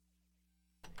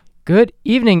Good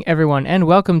evening, everyone, and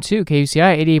welcome to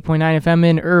KUCI 88.9 FM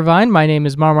in Irvine. My name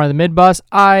is Marmar the Mid-Boss.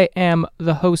 I am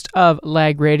the host of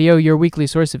Lag Radio, your weekly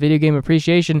source of video game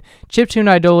appreciation, chiptune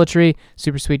idolatry,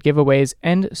 super sweet giveaways,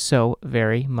 and so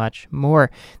very much more.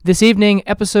 This evening,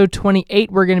 episode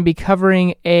 28, we're going to be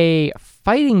covering a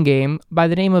fighting game by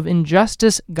the name of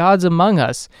Injustice: Gods Among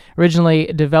Us, originally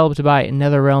developed by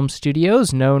NetherRealm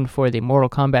Studios, known for the Mortal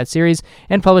Kombat series,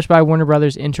 and published by Warner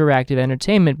Bros. Interactive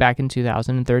Entertainment back in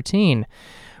 2013.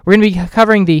 We're going to be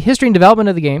covering the history and development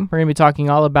of the game. We're going to be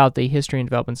talking all about the history and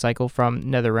development cycle from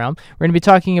NetherRealm. We're going to be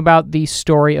talking about the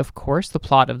story, of course, the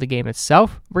plot of the game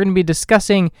itself. We're going to be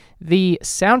discussing the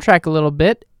soundtrack a little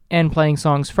bit and playing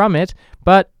songs from it,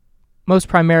 but most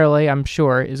primarily, I'm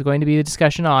sure, is going to be the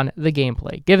discussion on the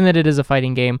gameplay. Given that it is a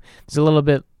fighting game, there's a little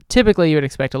bit, typically you would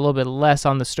expect a little bit less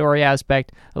on the story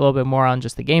aspect, a little bit more on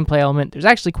just the gameplay element. There's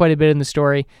actually quite a bit in the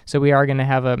story, so we are going to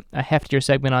have a heftier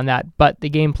segment on that, but the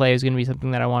gameplay is going to be something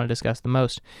that I want to discuss the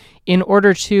most. In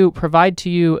order to provide to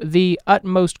you the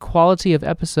utmost quality of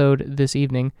episode this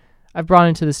evening, I've brought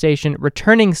into the station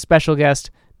returning special guest,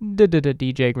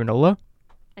 DJ Granola.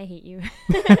 I hate you.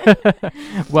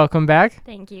 Welcome back.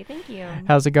 Thank you.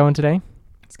 How's it going today?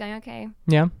 It's going okay.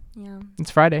 Yeah? Yeah.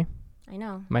 It's Friday. I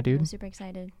know. My dude. I'm super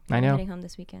excited. I know. I'm heading home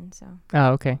this weekend, so. Oh,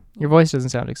 okay. Your voice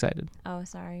doesn't sound excited. Oh,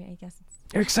 sorry. I guess it's...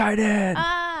 You're excited!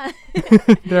 Ah!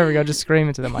 There we go. Just scream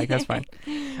into the mic. That's fine.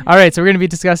 All right, so we're going to be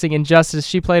discussing Injustice.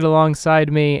 She played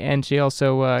alongside me, and she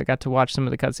also got to watch some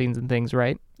of the cutscenes and things,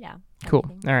 right? Yeah. Cool.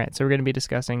 All right, so we're going to be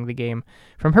discussing the game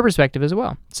from her perspective as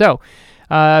well. So,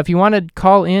 if you want to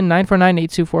call in,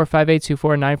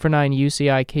 949-824-5824,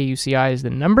 949-UCI-KUCI is the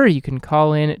number. You can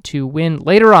call in to win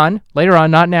later on,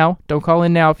 not now. Don't call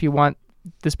in now if you want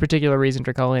this particular reason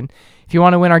to call in. If you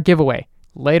want to win our giveaway,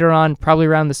 later on, probably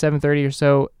around the 7:30 or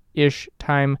so-ish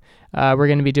time, we're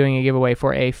going to be doing a giveaway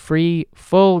for a free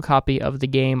full copy of the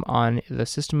game on the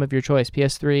system of your choice,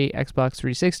 PS3, Xbox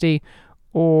 360,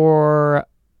 or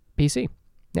PC.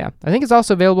 Yeah, I think it's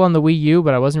also available on the Wii U,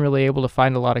 but I wasn't really able to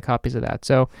find a lot of copies of that.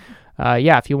 So,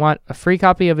 if you want a free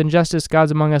copy of Injustice: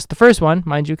 Gods Among Us, the first one,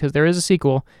 mind you, because there is a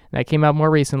sequel that came out more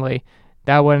recently,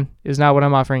 that one is not what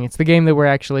I'm offering. It's the game that we're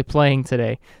actually playing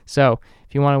today. So,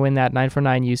 if you want to win that,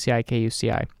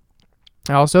 949-UCI-KUCI.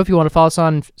 Also, if you want to follow us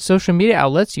on social media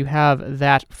outlets, you have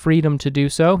that freedom to do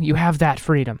so. You have that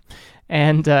freedom.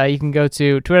 And you can go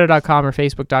to twitter.com or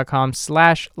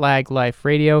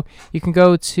facebook.com/lagliferadio. You can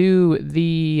go to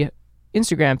the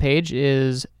Instagram page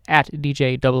is at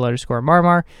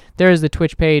DJ_Marmar. There is the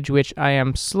Twitch page, which I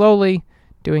am slowly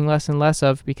doing less and less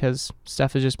of because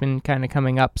stuff has just been kind of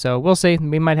coming up. So we'll see.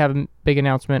 We might have a big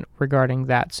announcement regarding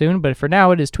that soon. But for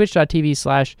now, it is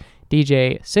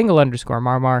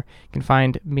twitch.tv/DJ_Marmar. You can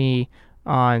find me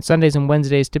on Sundays and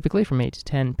Wednesdays, typically from 8 to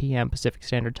 10 p.m. Pacific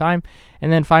Standard Time.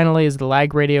 And then finally is the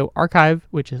Lag Radio archive,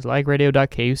 which is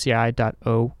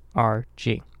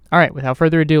lagradio.kuci.org. All right, without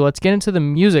further ado, let's get into the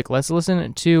music. Let's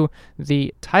listen to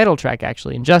the title track,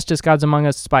 actually. Injustice: Gods Among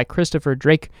Us by Christopher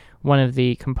Drake, one of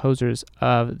the composers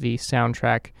of the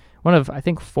soundtrack. One of, I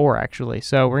think, 4, actually.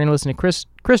 So we're going to listen to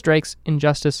Chris Drake's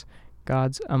Injustice: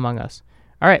 Gods Among Us.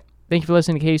 All right. Thank you for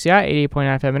listening to KUCI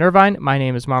 88.9 FM in Irvine. My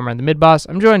name is Marmar the Mid-Boss.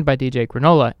 I'm joined by DJ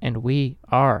Granola, and we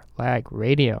are Lag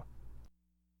Radio.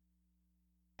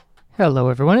 Hello,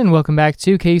 everyone, and welcome back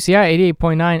to KUCI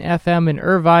 88.9 FM in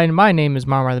Irvine. My name is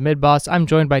Marmar the Mid-Boss. I'm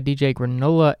joined by DJ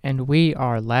Granola, and we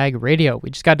are Lag Radio. We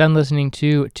just got done listening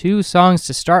to 2 songs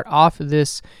to start off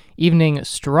this evening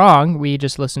strong. We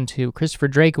just listened to Christopher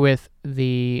Drake with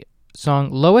the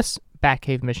song Lois,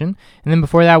 Batcave Mission, and then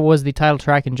before that was the title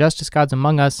track Injustice: Gods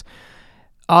Among Us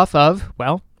off of,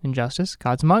 Injustice: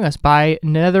 Gods Among Us by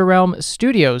NetherRealm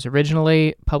Studios,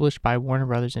 originally published by Warner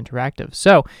Bros. Interactive.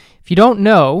 So, if you don't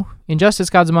know Injustice: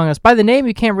 Gods Among Us, by the name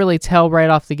you can't really tell right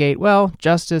off the gate,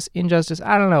 justice, injustice,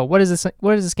 I don't know, what is this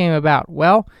game about?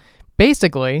 Well,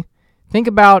 basically, think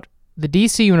about the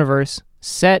DC universe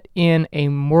set in a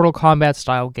Mortal Kombat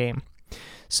style game.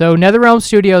 So NetherRealm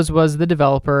Studios was the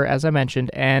developer, as I mentioned,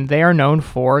 and they are known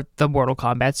for the Mortal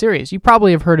Kombat series. You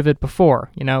probably have heard of it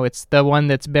before. You know, it's the one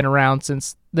that's been around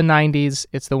since the 90s.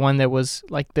 It's the one that was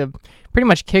pretty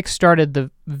much kick-started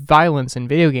the violence in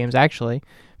video games, actually,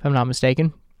 if I'm not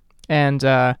mistaken. And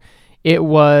it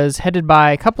was headed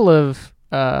by a couple of,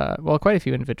 quite a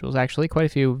few individuals, actually, quite a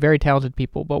few very talented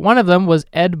people. But one of them was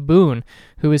Ed Boon,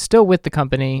 who is still with the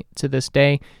company to this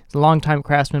day. He's a longtime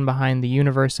craftsman behind the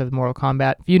universe of Mortal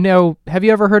Kombat. Have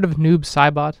you ever heard of Noob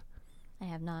Saibot? I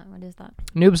have not. What is that?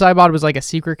 Noob Saibot was like a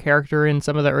secret character in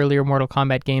some of the earlier Mortal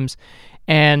Kombat games.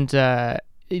 And the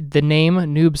name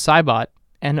Noob Saibot,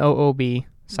 Noob,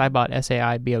 Saibot,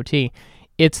 S-A-I-B-O-T,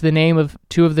 it's the name of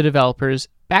two of the developers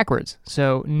backwards.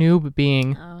 So Noob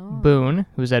being Boone,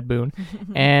 who's Ed Boone,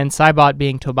 and Cybot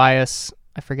being Tobias.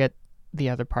 I forget the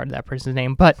other part of that person's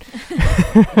name, but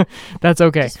that's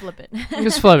okay. Just flip it.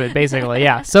 Just flip it, basically,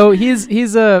 yeah. So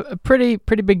he's a pretty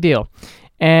big deal.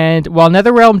 And while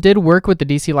NetherRealm did work with the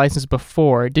DC license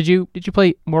before, did you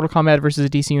play Mortal Kombat versus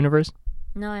the DC Universe?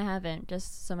 No, I haven't.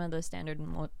 Just some of the standard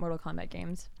Mortal Kombat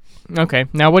games. Okay.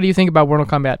 Now, what do you think about Mortal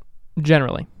Kombat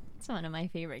generally? It's one of my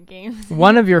favorite games.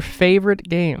 One of your favorite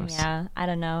games? Yeah, I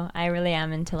don't know. I really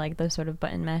am into like those sort of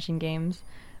button mashing games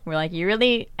where like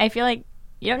I feel like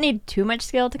you don't need too much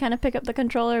skill to kind of pick up the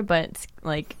controller, but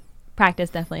like practice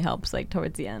definitely helps like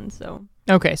towards the end. So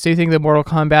okay, so you think that Mortal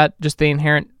Kombat, just the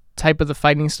inherent type of the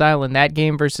fighting style in that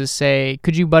game versus, say,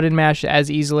 could you button mash as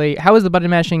easily? How is the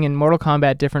button mashing in Mortal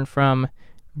Kombat different from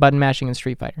button mashing in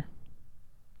Street Fighter?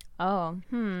 I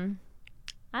don't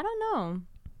know.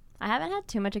 I haven't had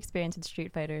too much experience with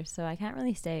Street Fighter, so I can't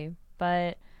really say.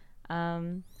 But I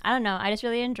don't know. I just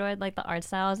really enjoyed like the art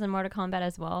styles in Mortal Kombat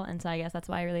as well, and so I guess that's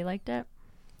why I really liked it.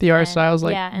 The art styles,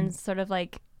 like, yeah, and sort of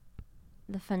like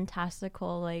the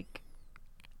fantastical like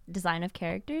design of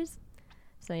characters.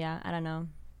 So yeah, I don't know.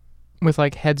 With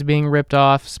like heads being ripped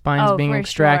off, spines being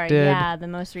extracted. Sure. Yeah, the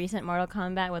most recent Mortal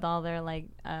Kombat with all their like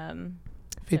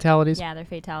fatalities. Yeah, their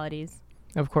fatalities.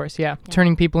 Of course, yeah.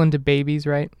 Turning people into babies,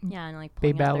 right? Yeah, and like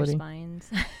pulling out their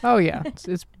spines. Oh yeah,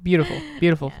 it's beautiful,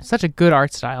 beautiful. Yeah. Such a good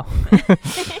art style.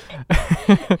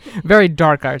 Very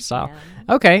dark art style. Yeah.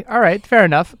 Okay, all right, fair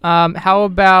enough. How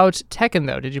about Tekken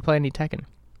though? Did you play any Tekken?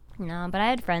 No, but I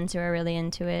had friends who were really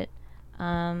into it.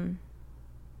 Yeah,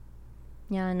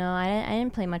 no, I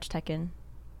didn't play much Tekken,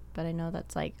 but I know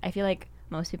that's like, I feel like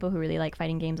most people who really like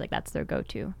fighting games, like that's their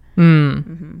go-to.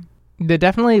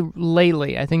 Definitely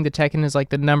lately, I think the Tekken is like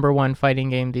the number one fighting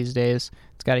game these days.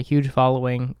 It's got a huge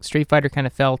following. Street Fighter kind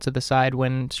of fell to the side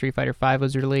when Street Fighter V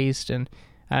was released, and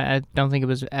I don't think it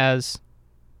was as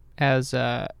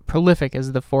prolific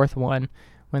as the fourth one.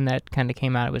 When that kind of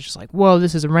came out, it was just like, whoa,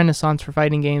 this is a renaissance for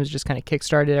fighting games. Just kind of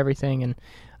kickstarted everything, and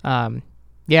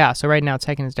yeah, so right now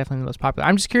Tekken is definitely the most popular.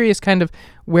 I'm just curious kind of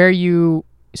where you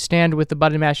stand with the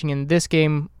button mashing in this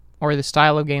game or the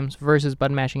style of games versus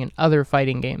button mashing in other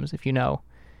fighting games, if you know,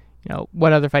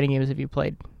 what other fighting games have you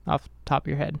played off the top of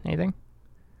your head? Anything?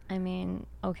 I mean,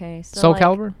 okay, so Soul like,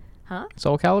 Calibur? Huh?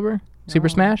 Soul Calibur? No. Super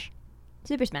Smash?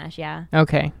 Super Smash, yeah.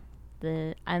 Okay.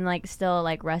 I'm like still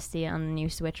like rusty on the new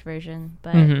Switch version,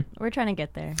 but we're trying to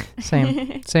get there.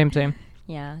 Same.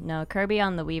 Yeah, no, Kirby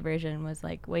on the Wii version was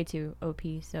like way too OP,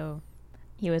 so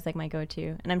he was like my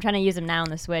go-to. And I'm trying to use him now on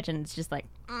the Switch, and it's just like,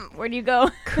 where do you go?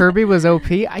 Kirby was OP?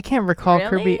 I can't recall really?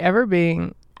 Kirby ever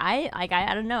being... I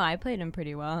don't know. I played him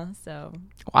pretty well, so...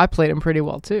 Well, I played him pretty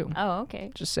well, too. Oh,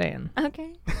 okay. Just saying.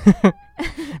 Okay.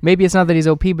 Maybe it's not that he's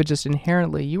OP, but just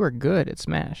inherently, you are good at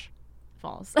Smash.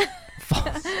 False.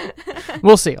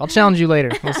 We'll see. I'll challenge you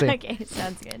later. We'll see. Okay,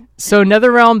 sounds good. So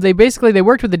NetherRealm, they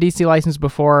worked with the DC license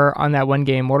before on that one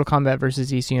game, Mortal Kombat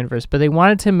versus DC Universe, but they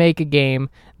wanted to make a game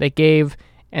that gave,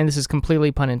 and this is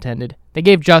completely pun intended, they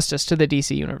gave justice to the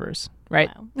DC Universe, right?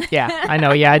 Wow. Yeah, I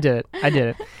know. Yeah, I did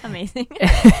it. Amazing.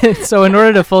 So in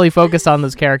order to fully focus on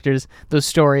those characters, those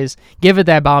stories, give it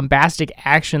that bombastic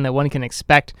action that one can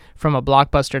expect from a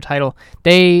blockbuster title,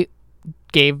 they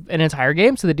gave an entire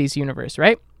game to the DC Universe,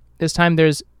 right? This time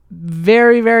there's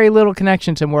very, very little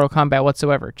connection to Mortal Kombat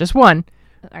whatsoever. Just one.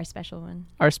 Our special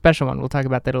one. We'll talk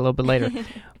about that a little bit later.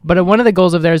 But one of the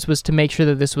goals of theirs was to make sure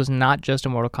that this was not just a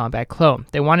Mortal Kombat clone.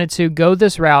 They wanted to go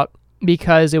this route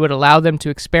because it would allow them to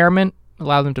experiment,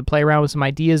 allow them to play around with some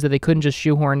ideas that they couldn't just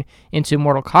shoehorn into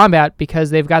Mortal Kombat because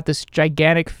they've got this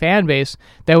gigantic fan base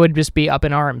that would just be up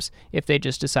in arms if they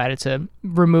just decided to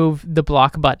remove the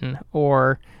block button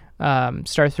or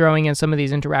start throwing in some of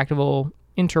these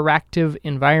interactive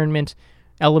environment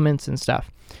elements and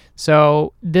stuff.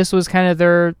 So this was kind of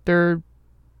their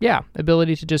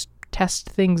ability to just test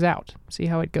things out, see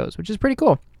how it goes, which is pretty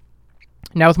cool.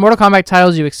 Now with Mortal Kombat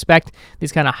titles, you expect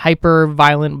these kind of hyper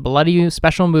violent, bloody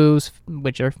special moves,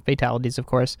 which are fatalities, of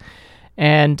course.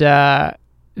 And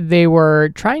they were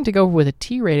trying to go with a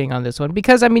T rating on this one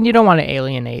because, I mean, you don't want to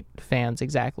alienate fans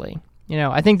exactly.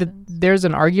 I think that there's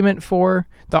an argument for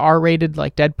the R-rated,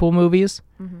 like, Deadpool movies,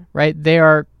 right? They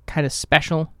are kind of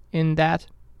special in that.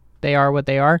 They are what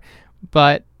they are.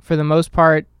 But for the most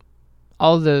part,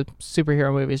 all the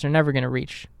superhero movies are never going to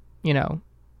reach,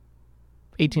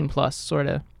 18-plus sort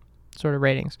of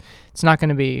ratings. It's not going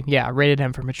to be, rated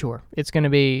M for mature. It's going to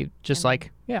be just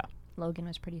Logan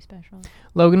was pretty special.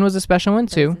 Logan was a special one,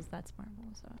 too. That's Marvel,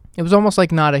 so. It was almost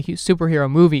like not a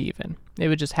superhero movie, even. It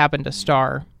would just happen to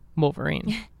star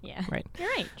Wolverine. Yeah. Right. You're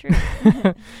right. True.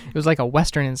 It was like a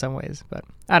Western in some ways, but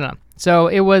I don't know. So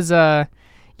it was, so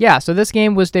this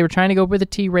game was, they were trying to go with a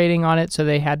T rating on it, so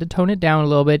they had to tone it down a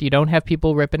little bit. You don't have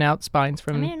people ripping out spines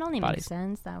from it only bodies. makes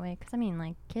sense that way, because,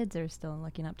 like, kids are still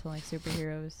looking up to, like,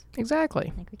 superheroes.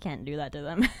 Exactly. Like, we can't do that to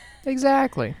them.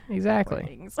 Exactly.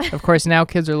 Of course, now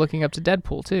kids are looking up to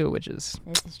Deadpool, too, which is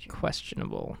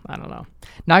questionable. I don't know.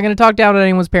 Not going to talk down on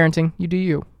anyone's parenting. You do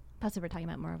you. Plus, we're talking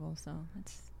about Marvel, so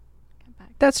let's come back.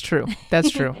 That's true.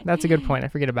 That's a good point. I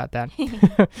forget about that.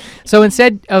 So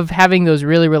instead of having those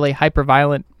really, really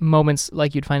hyper-violent moments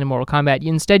like you'd find in Mortal Kombat,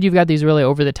 you've got these really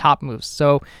over-the-top moves.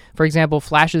 So, for example,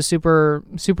 Flash's super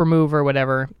move or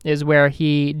whatever is where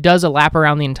he does a lap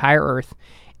around the entire Earth,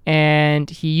 and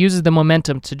he uses the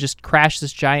momentum to just crash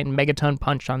this giant megaton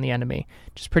punch on the enemy,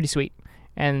 which is pretty sweet.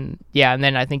 And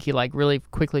then I think he like really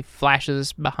quickly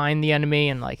flashes behind the enemy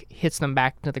and like hits them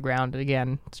back to the ground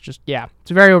again. It's just,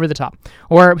 it's very over the top.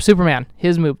 Or Superman,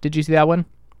 his move. Did you see that one?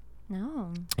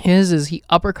 No. His is he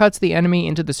uppercuts the enemy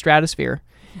into the stratosphere,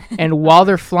 and while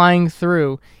they're flying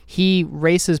through, he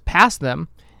races past them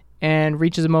and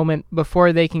reaches a moment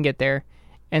before they can get there,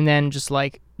 and then just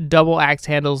like double axe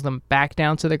handles them back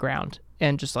down to the ground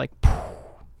and just like,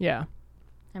 yeah.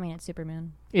 It's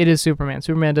Superman. It is Superman.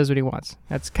 Superman does what he wants.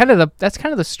 That's kind of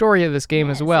the story of this game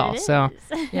as well. So,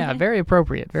 yeah, very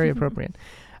appropriate. Very appropriate.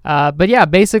 But yeah,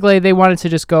 basically they wanted to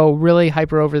just go really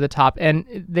hyper over the top, and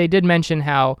they did mention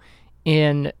how,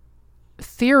 in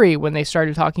theory, when they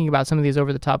started talking about some of these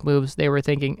over the top moves, they were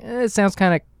thinking it sounds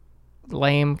kind of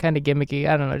lame, kind of gimmicky.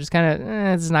 I don't know, just kind of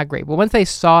this is not great. But once they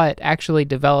saw it actually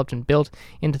developed and built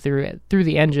into through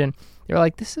the engine, they were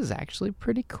like, this is actually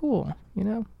pretty cool.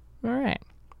 All right.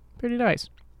 Pretty nice.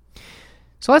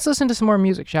 So let's listen to some more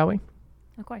music, shall we?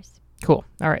 Of course. Cool.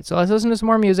 All right, so let's listen to some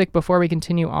more music before we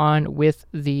continue on with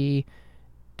the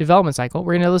development cycle.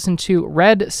 We're going to listen to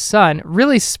Red Sun.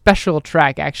 Really special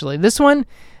track, actually. This one,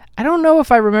 I don't know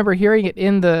if I remember hearing it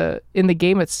in the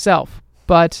game itself,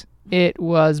 but it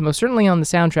was most certainly on the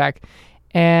soundtrack.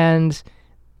 And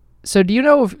so do you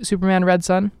know of Superman Red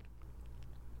Sun?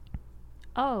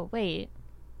 Oh, wait.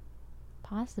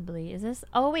 Possibly. Is this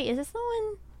the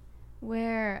one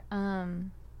where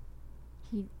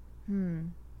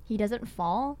he doesn't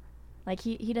fall? Like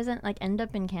he doesn't like end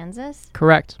up in Kansas?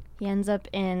 Correct. He ends up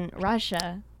in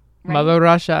Russia. Right? Mother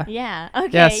Russia. Yeah. Okay.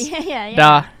 Yes. Yeah.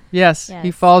 Duh. Yes. He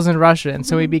falls in Russia, and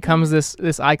so he becomes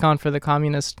this icon for the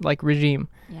communist like regime.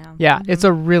 Yeah. Yeah, it's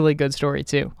a really good story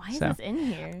too. Why is this in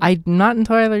here? I'm not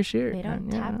entirely sure. They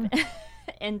don't tap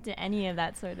into any of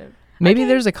that sort of. Maybe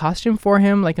there's a costume for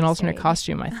him, like an alternate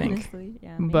costume, I think. Honestly,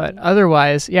 yeah, but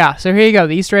otherwise, so here you go.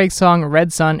 The Easter egg song,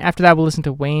 Red Sun. After that, we'll listen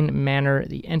to Wayne Manor,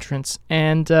 The Entrance.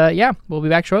 And we'll be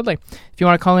back shortly. If you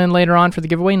want to call in later on for the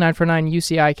giveaway,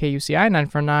 949-UCI-KUCI,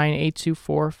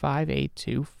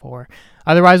 949-824-5824.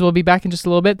 Otherwise, we'll be back in just a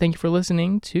little bit. Thank you for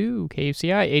listening to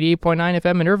KUCI 88.9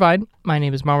 FM in Irvine. My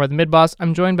name is Marwa the Mid-Boss.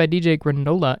 I'm joined by DJ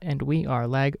Granola, and we are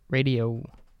Lag Radio.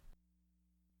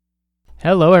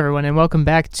 Hello, everyone, and welcome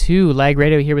back to Lag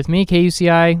Radio here with me,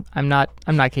 KUCI. I'm not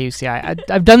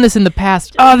KUCI. I've done this in the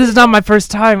past. Oh, this is not my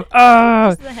first time. Oh,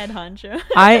 this is the head honcho.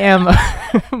 I am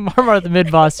Marmar the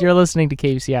Mid-Boss. You're listening to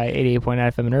KUCI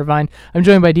 88.9 FM in Irvine. I'm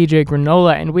joined by DJ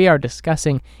Granola, and we are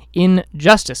discussing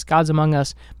Injustice: Gods Among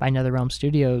Us by NetherRealm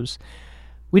Studios.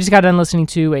 We just got done listening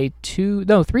to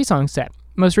 3-song set.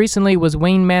 Most recently was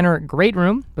Wayne Manor Great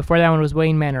Room. Before that one was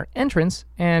Wayne Manor Entrance.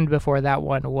 And before that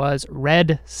one was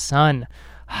Red Sun.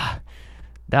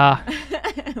 Duh.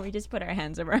 We just put our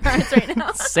hands over our hearts right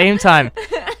now. Same time.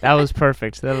 That was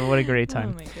perfect. What a great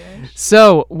time. Oh my gosh.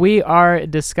 So we are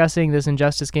discussing this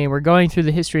Injustice game. We're going through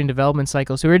the history and development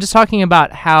cycle. So we were just talking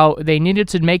about how they needed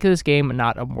to make this game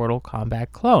not a Mortal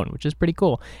Kombat clone, which is pretty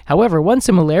cool. However, one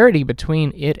similarity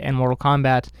between it and Mortal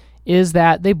Kombat is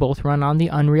that they both run on the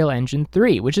Unreal Engine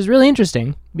 3, which is really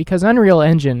interesting because Unreal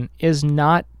Engine is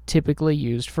not typically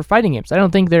used for fighting games. I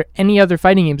don't think there are any other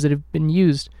fighting games that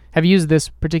have used this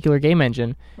particular game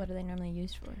engine. What are they normally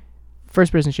used for?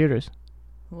 First-person shooters.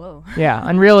 Whoa. Yeah,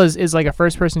 Unreal is like a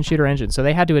first-person shooter engine, so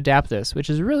they had to adapt this, which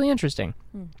is really interesting.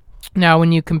 Now,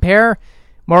 when you compare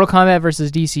Mortal Kombat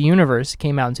versus DC Universe,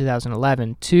 came out in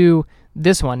 2011, to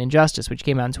this one, Injustice, which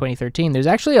came out in 2013, there's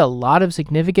actually a lot of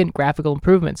significant graphical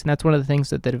improvements, and that's one of the things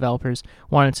that the developers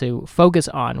wanted to focus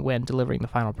on when delivering the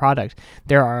final product.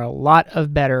 There are a lot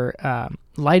of better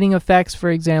lighting effects, for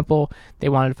example. They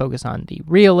wanted to focus on the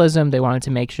realism. They wanted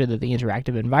to make sure that the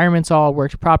interactive environments all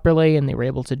worked properly, and they were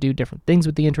able to do different things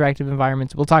with the interactive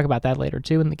environments. We'll talk about that later,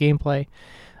 too, in the gameplay.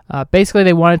 Basically,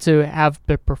 they wanted to have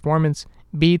the performance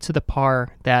be to the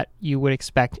par that you would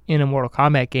expect in a Mortal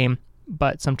Kombat game,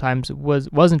 but sometimes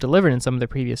wasn't delivered in some of the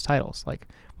previous titles, like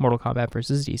Mortal Kombat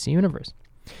versus DC Universe.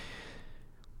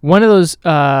 One of those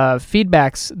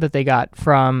feedbacks that they got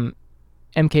from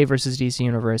MK versus DC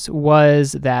Universe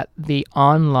was that the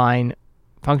online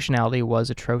functionality was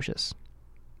atrocious.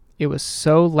 It was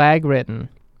so lag-ridden.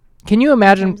 Can you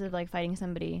imagine? In terms of like fighting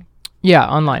somebody? Yeah,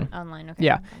 online. Online, okay.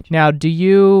 Yeah. Now, do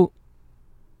you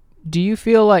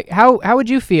feel like how would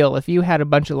you feel if you had a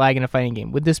bunch of lag in a fighting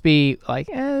game? Would this be like,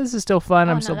 this is still fun?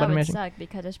 I'm still that would managing. Suck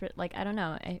because it's like, I don't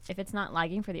know, if it's not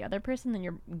lagging for the other person, then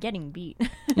you're getting beat.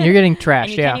 You're getting trashed.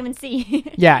 And you can't even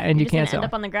see. Yeah, and you you're can't just gonna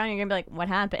end up on the ground. And you're gonna be like, what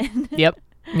happened? Yep.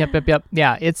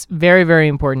 Yeah, it's very, very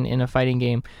important in a fighting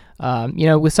game.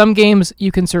 With some games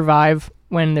you can survive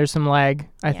when there's some lag.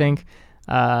 I think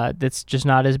that's just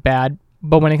not as bad.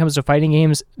 But when it comes to fighting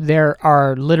games, there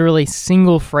are literally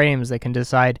single frames that can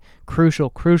decide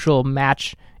crucial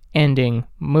match-ending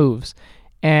moves.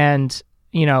 And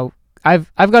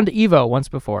I've gone to Evo once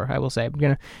before. I will say I'm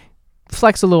gonna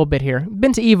flex a little bit here.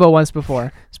 Been to Evo once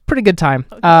before. It's a pretty good time.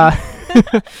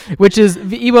 Okay. Which is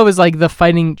Evo is like the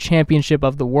fighting championship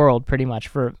of the world, pretty much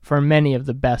for many of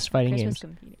the best fighting games.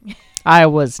 Competing. I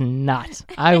was not.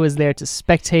 I was there to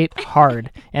spectate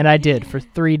hard, and I did for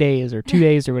 3 days or 2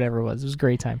 days or whatever it was. It was a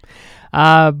great time.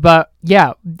 But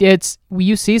yeah,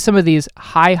 you see some of these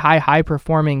high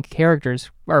performing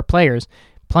characters or players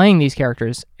playing these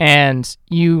characters, and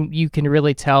you can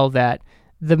really tell that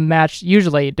the match,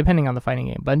 usually, depending on the fighting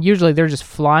game, but usually they're just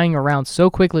flying around so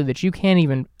quickly that you can't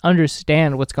even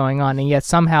understand what's going on, and yet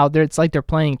somehow it's like they're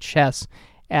playing chess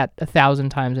at 1,000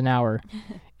 times an hour.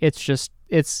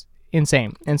 It's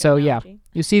insane. And so, yeah,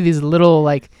 you see these little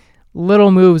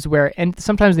moves where, and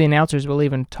sometimes the announcers will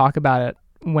even talk about it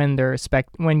when you're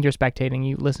spectating.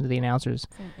 You listen to the announcers.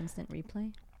 Is an instant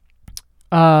replay?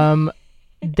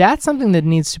 That's something that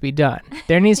needs to be done.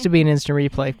 There needs to be an instant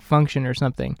replay function or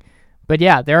something. But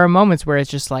yeah, there are moments where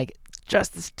it's just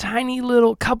this tiny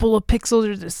little couple of pixels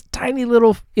or this tiny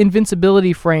little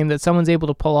invincibility frame that someone's able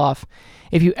to pull off.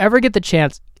 If you ever get the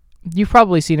chance, you've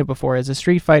probably seen it before as a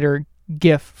Street Fighter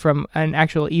GIF from an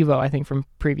actual Evo, I think from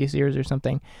previous years or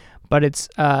something. But it's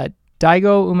Daigo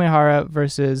Umehara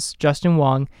versus Justin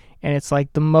Wong, and it's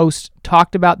like the most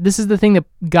talked about. This is the thing that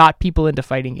got people into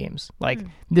fighting games.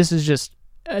 This is just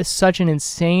such an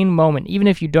insane moment. Even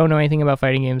if you don't know anything about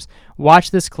fighting games,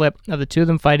 watch this clip of the two of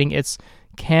them fighting. It's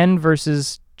Ken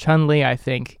versus Chun-Li, I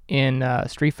think, in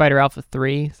Street Fighter Alpha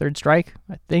 3, Third Strike,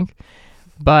 I think.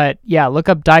 But yeah, look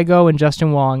up Daigo and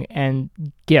Justin Wong and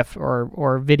GIF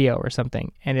or video or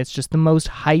something, and it's just the most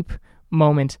hype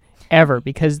moment ever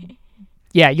because,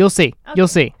 yeah, you'll see. Okay. You'll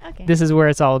see. Okay. This is where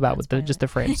it's all about. That's with just the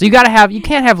frame. So you can't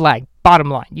have lag.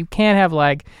 Bottom line, you can't have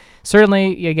lag.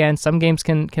 Certainly, again, some games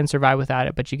can survive without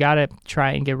it, but you got to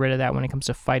try and get rid of that when it comes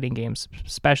to fighting games,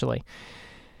 especially.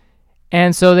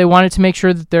 And so they wanted to make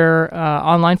sure that their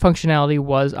online functionality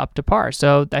was up to par.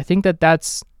 So I think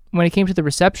that's, when it came to the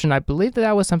reception, I believe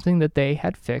that was something that they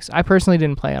had fixed. I personally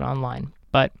didn't play it online,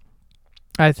 but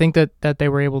I think that they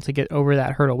were able to get over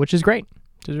that hurdle, which is great.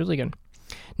 Which is really good.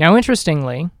 Now,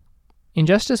 interestingly,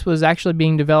 Injustice was actually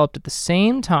being developed at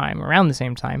around the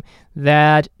same time,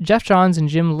 that Jeff Johns and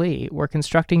Jim Lee were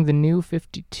constructing the new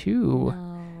 52.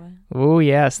 Oh,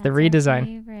 yes, the redesign.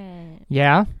 Favorite.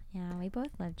 Yeah? Yeah, we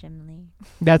both love Jim Lee.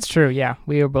 That's true, yeah.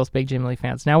 We are both big Jim Lee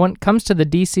fans. Now, when it comes to the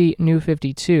DC New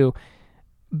 52,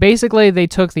 basically they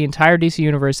took the entire DC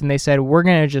universe and they said, we're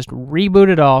going to just reboot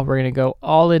it all. We're going to go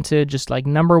all into just like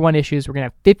number one issues. We're going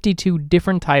to have 52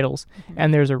 different titles. Mm-hmm.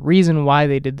 And there's a reason why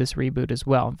they did this reboot as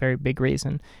well. Very big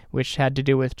reason, which had to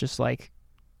do with just like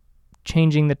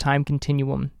changing the time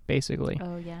continuum, basically.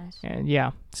 Oh, yes. And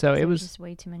yeah, so it was just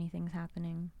way too many things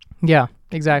happening. Yeah,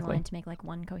 exactly. They wanted to make like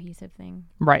one cohesive thing.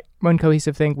 Right, one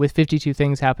cohesive thing with 52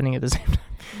 things happening at the same time.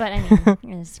 But I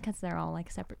mean, it's because they're all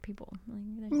like separate people.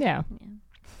 Yeah.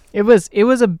 It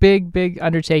was a big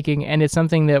undertaking, and it's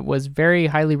something that was very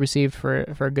highly received for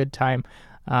a good time.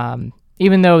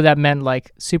 Even though that meant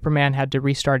like Superman had to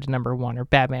restart at number 1 or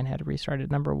Batman had to restart at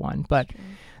number 1, but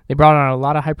they brought on a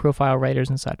lot of high-profile writers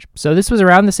and such. So this was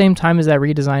around the same time as that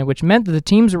redesign, which meant that the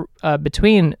teams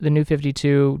between the New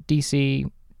 52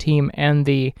 DC team and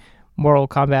the Mortal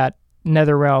Kombat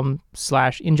NetherRealm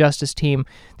 / Injustice team,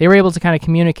 they were able to kind of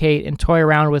communicate and toy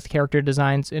around with character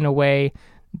designs in a way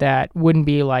that wouldn't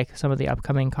be like some of the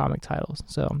upcoming comic titles.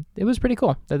 So it was pretty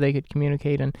cool that they could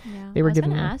communicate, and they were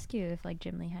given. I was going to ask you if like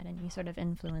Jim Lee had any sort of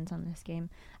influence on this game.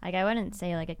 Like I wouldn't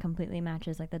say like it completely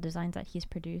matches like the designs that he's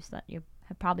produced that you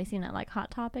have probably seen at like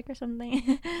Hot Topic or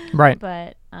something. Right.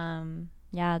 But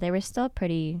yeah, they were still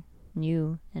pretty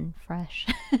new and fresh.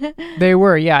 They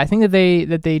were, yeah. I think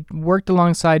that they worked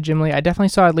alongside Jim Lee. I definitely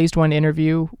saw at least one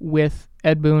interview with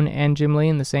Ed Boon and Jim Lee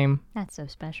in the same. That's so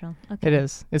special. Okay. It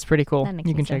is. It's pretty cool. That makes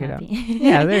You me can so check happy. it out.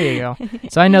 Yeah, there you go.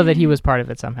 So I know that he was part of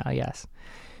it somehow, yes.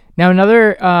 Now,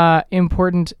 another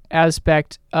important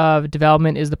aspect of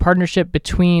development is the partnership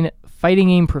between fighting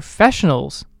game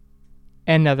professionals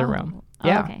and NetherRealm.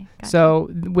 Yeah. Okay. Gotcha. So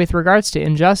with regards to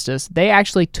Injustice, they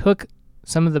actually took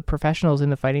some of the professionals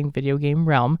in the fighting video game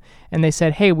realm and they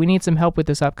said, hey, we need some help with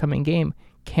this upcoming game.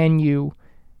 Can you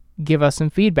give us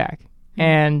some feedback? Mm-hmm.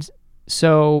 And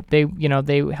so they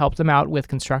helped them out with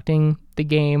constructing the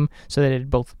game so that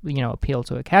it both, appeal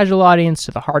to a casual audience,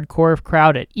 to the hardcore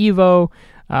crowd at EVO.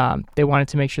 They wanted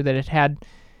to make sure that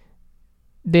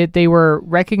they were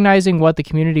recognizing what the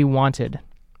community wanted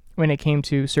when it came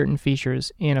to certain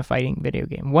features in a fighting video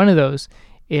game. One of those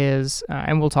is,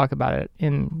 and we'll talk about it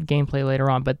in gameplay later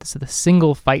on, but this is the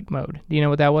single fight mode. Do you know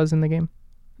what that was in the game?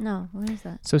 No, what is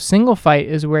that? So single fight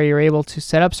is where you're able to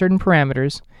set up certain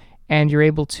parameters and you're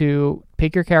able to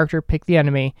pick your character, pick the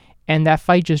enemy, and that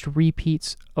fight just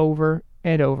repeats over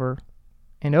and over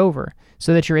and over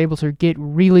so that you're able to get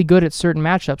really good at certain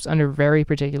matchups under very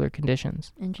particular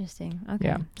conditions. Interesting. Okay.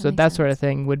 Yeah. So that sort of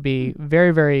thing would be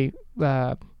very, very,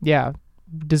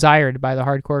 desired by the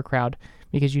hardcore crowd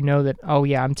because you know that, oh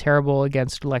yeah, I'm terrible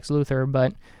against Lex Luthor,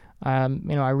 but, I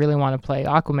really want to play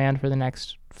Aquaman for the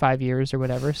next 5 years or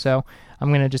whatever. So I'm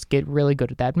going to just get really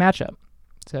good at that matchup.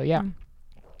 So yeah.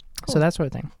 Cool. So that sort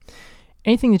of thing.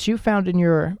 Anything that you found in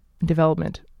your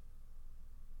development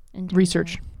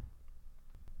research?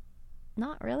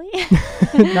 Not really.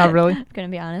 Not really? I'm going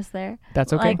to be honest there.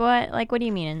 That's okay. What do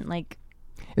you mean?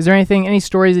 Is there any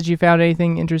stories that you found,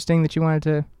 anything interesting that you wanted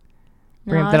to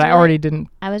bring up that I already didn't?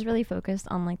 I was really focused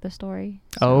on the story.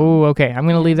 So. Oh, okay. I'm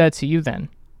going to leave that to you then.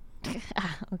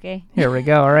 Okay. Here we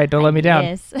go. All right. Don't let me down.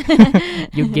 Yes.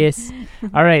 You guess.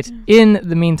 All right. In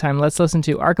the meantime, let's listen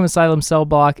to Arkham Asylum Cell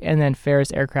Block and then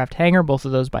Ferris Aircraft Hangar, both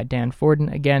of those by Dan Forden.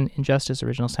 Again, Injustice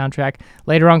original soundtrack.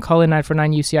 Later on, call in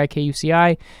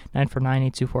 949-UCI-KUCI,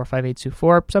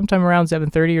 949-824-5824. Sometime around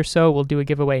 7:30 or so, we'll do a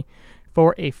giveaway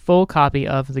for a full copy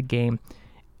of the game.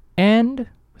 And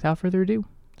without further ado,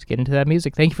 let's get into that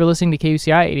music. Thank you for listening to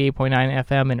KUCI 88.9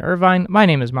 FM in Irvine. My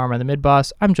name is Marmar the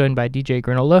Mid-Boss. I'm joined by DJ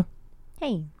Granola.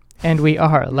 Hey. And we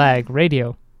are Lag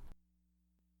Radio.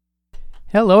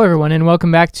 Hello, everyone, and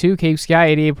welcome back to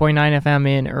KUCI 88.9 FM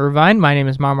in Irvine. My name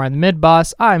is Marmar the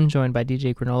Mid-Boss. I'm joined by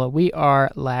DJ Granola. We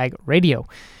are Lag Radio.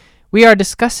 We are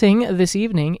discussing this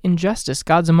evening Injustice,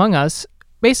 Gods Among Us.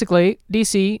 Basically,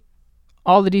 DC,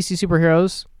 all the DC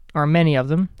superheroes, or many of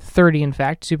them, 30 in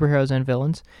fact, superheroes and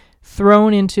villains,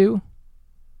 thrown into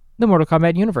the Mortal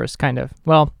Kombat universe, kind of.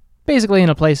 Well, basically in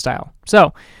a playstyle.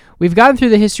 So, we've gotten through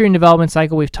the history and development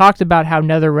cycle. We've talked about how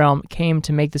NetherRealm came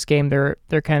to make this game, their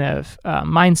kind of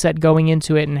mindset going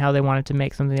into it, and how they wanted to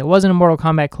make something that wasn't a Mortal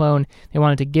Kombat clone. They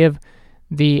wanted to give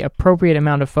the appropriate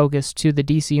amount of focus to the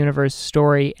DC Universe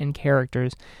story and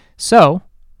characters. So,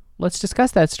 let's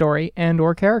discuss that story and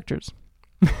or characters.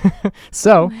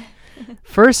 So,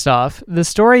 first off, the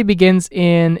story begins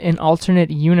in an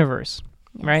alternate universe,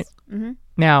 yes. Right? Mm-hmm.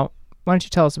 Now, why don't you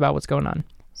tell us about what's going on?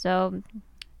 So,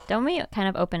 don't we kind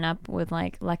of open up with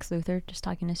Lex Luthor just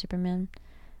talking to Superman?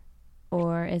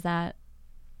 Or is that...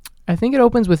 I think it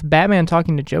opens with Batman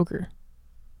talking to Joker.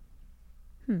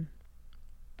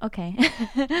 Okay.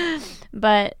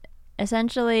 But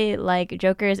essentially,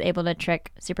 Joker is able to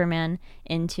trick Superman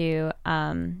into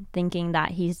thinking that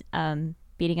he's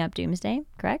beating up Doomsday,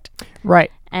 correct?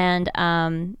 Right. And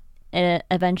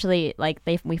eventually,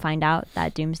 we find out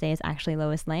that Doomsday is actually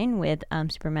Lois Lane with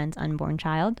Superman's unborn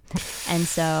child. And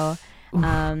so,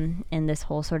 in this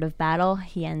whole sort of battle,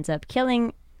 he ends up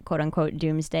killing, quote-unquote,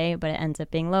 Doomsday, but it ends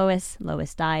up being Lois.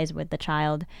 Lois dies with the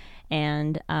child,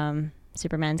 and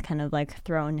Superman's kind of,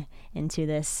 thrown into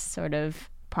this sort of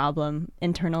problem,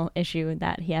 internal issue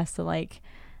that he has to,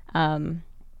 kind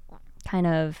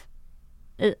of...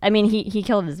 I mean, he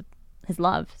killed his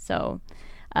love, so...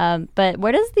 but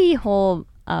where does the whole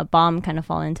bomb kind of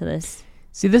fall into this?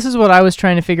 See, this is what I was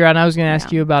trying to figure out, and I was going to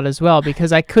ask you about as well,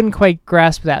 because I couldn't quite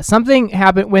grasp that. Something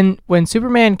happened when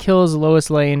Superman kills Lois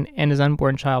Lane and his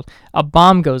unborn child, a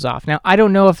bomb goes off. Now, I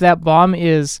don't know if that bomb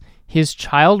is his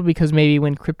child, because maybe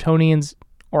when Kryptonians,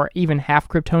 or even half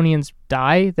Kryptonians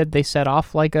die, that they set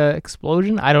off like a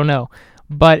explosion. I don't know.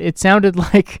 But it sounded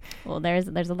like... Well, there's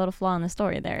a little flaw in the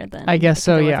story there, then. I guess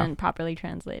so, yeah. It wasn't properly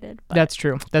translated. But, That's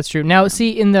true. Now,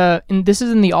 see, this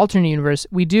is in the alternate universe.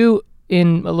 We do,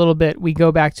 in a little bit, we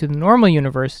go back to the normal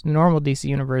universe, the normal DC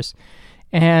universe,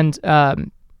 and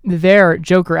there,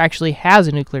 Joker actually has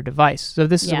a nuclear device. So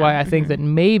this is why I think that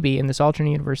maybe in this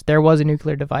alternate universe there was a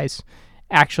nuclear device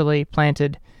actually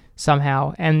planted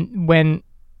somehow. And when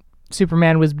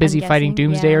Superman was busy fighting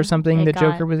Doomsday or something, the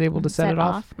Joker was able to set it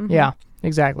off. Mm-hmm. Yeah,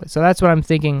 exactly. So that's what I'm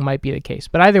thinking might be the case.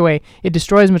 But either way, it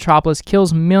destroys Metropolis,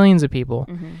 kills millions of people,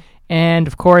 and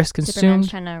of course consumes... Superman's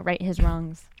trying to right his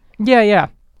wrongs. Yeah,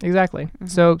 exactly.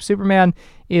 So Superman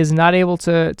is not able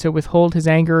to withhold his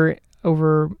anger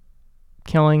over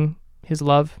killing his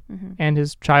love and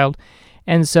his child.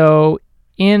 And so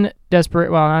in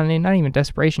not even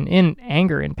desperation, in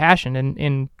anger and passion and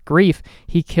in grief,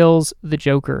 he kills the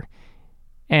Joker.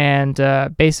 And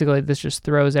basically this just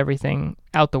throws everything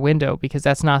out the window because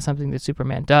that's not something that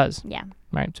Superman does. Yeah.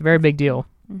 Right? It's a very big deal.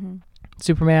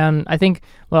 Superman, I think,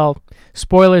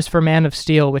 spoilers for Man of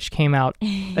Steel, which came out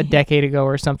a decade ago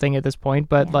or something at this point,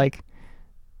 but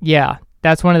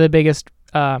that's one of the biggest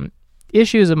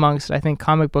issues amongst, I think,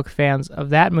 comic book fans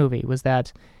of that movie was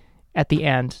that at the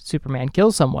end, Superman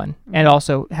kills someone and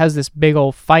also has this big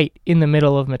old fight in the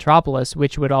middle of Metropolis,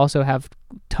 which would also have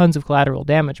tons of collateral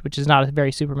damage, which is not a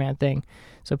very Superman thing.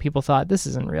 So people thought, this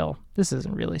isn't real. This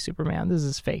isn't really Superman. This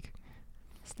is fake.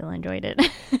 Still enjoyed it.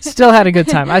 Still had a good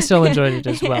time. I still enjoyed it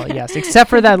as well, yes. Except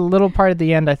for that little part at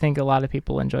the end, I think a lot of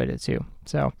people enjoyed it too.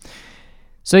 So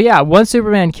yeah, once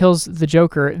Superman kills the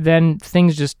Joker, then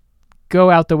things just go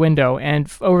out the window,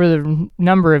 and over the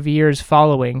number of years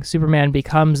following, Superman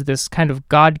becomes this kind of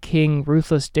god king,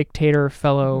 ruthless dictator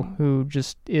fellow who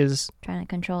just is trying to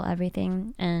control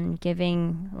everything and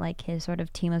giving like his sort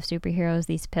of team of superheroes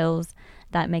these pills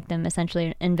that make them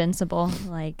essentially invincible,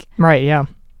 like right, yeah.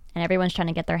 And everyone's trying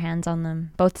to get their hands on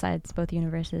them, both sides, both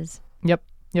universes. Yep.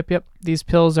 These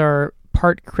pills are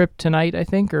part kryptonite, I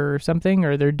think, or something,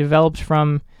 or they're developed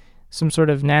from some sort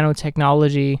of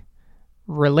nanotechnology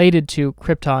related to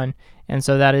Krypton, and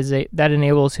so that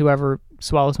enables whoever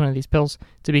swallows one of these pills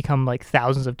to become like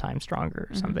thousands of times stronger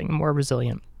or something, more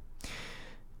resilient.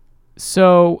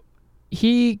 So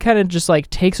he kind of just like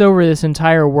takes over this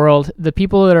entire world. The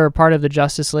people that are part of the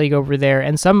Justice League over there,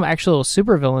 and some actual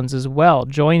supervillains as well,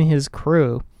 join his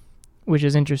crew, which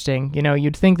is interesting. You know,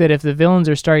 you'd think that if the villains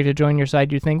are starting to join your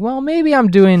side, you'd think, well, maybe I'm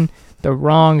doing the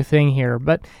wrong thing here.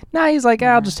 But nah, he's like,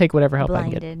 I'll just take whatever help I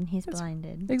can get. He's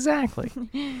blinded. Exactly.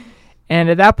 And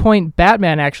at that point,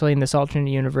 Batman actually in this alternate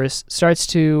universe starts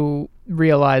to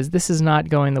realize this is not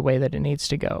going the way that it needs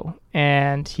to go.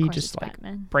 And he just like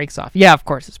breaks off. Yeah, of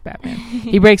course it's Batman.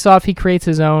 He breaks off. He creates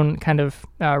his own kind of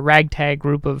ragtag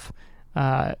group of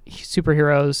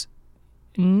superheroes.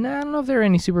 I don't know if there are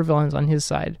any supervillains on his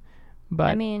side.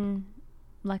 But I mean,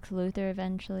 Lex Luthor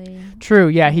eventually. True,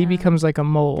 yeah, he becomes like a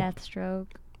mole.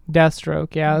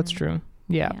 Deathstroke, yeah, that's true.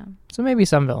 Yeah. So maybe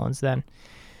some villains then.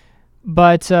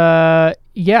 But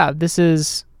this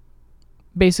is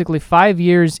basically 5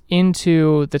 years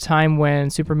into the time when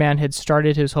Superman had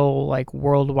started his whole like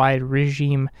worldwide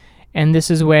regime, and this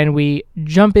is when we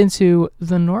jump into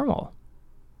the normal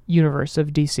universe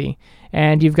of DC.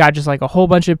 And you've got just like a whole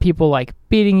bunch of people like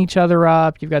beating each other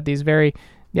up. You've got these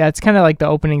it's kind of like the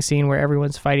opening scene where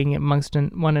everyone's fighting amongst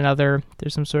one another.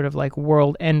 There's some sort of like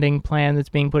world-ending plan that's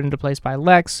being put into place by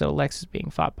Lex. So Lex is being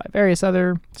fought by various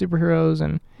other superheroes.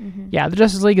 And the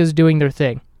Justice League is doing their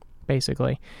thing,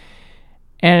 basically.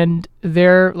 And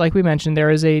there, like we mentioned,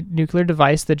 there is a nuclear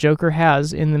device that Joker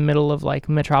has in the middle of like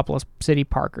Metropolis City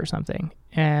Park or something.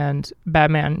 And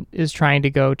Batman is trying to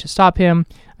go to stop him.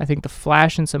 I think the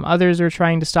Flash and some others are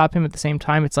trying to stop him at the same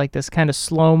time. It's like this kind of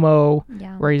slow-mo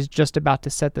where he's just about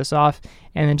to set this off.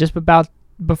 And then just about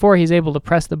before he's able to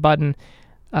press the button,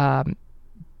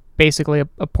 basically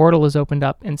a portal is opened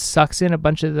up and sucks in a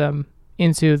bunch of them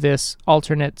into this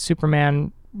alternate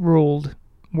Superman-ruled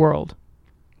world,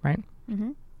 right?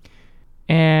 Mm-hmm.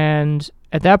 And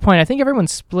at that point, I think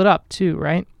everyone's split up too,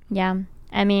 right? Yeah.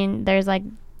 I mean, there's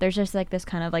just like this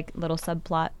kind of like little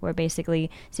subplot where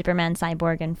basically Superman,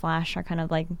 Cyborg, and Flash are kind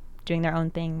of like doing their own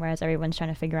thing, whereas everyone's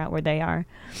trying to figure out where they are.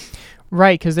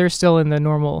 Right, because they're still in the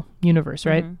normal universe,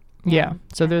 right? Mm-hmm. Yeah.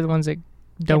 So they're the ones that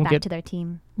don't get back to their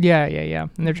team. Yeah.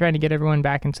 And they're trying to get everyone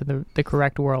back into the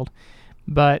correct world.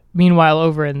 But meanwhile,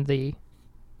 over in the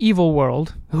evil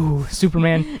world,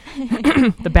 Superman,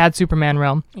 the bad Superman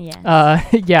realm. Yes.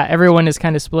 Everyone is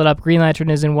kind of split up. Green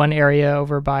Lantern is in one area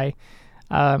over by,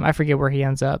 I forget where he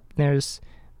ends up. There's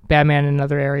Batman in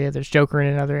another area. There's Joker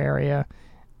in another area.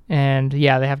 And they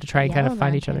have to try and kind of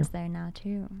find each other. Yellow Lantern's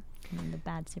there now too, in the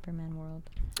bad Superman world.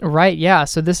 Right, yeah.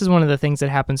 So this is one of the things that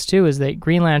happens too, is that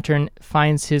Green Lantern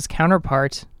finds his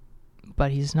counterpart,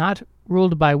 but he's not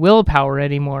ruled by willpower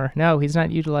anymore. No, he's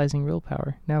not utilizing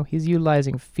willpower. No, he's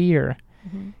utilizing fear.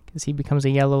 Because because he becomes a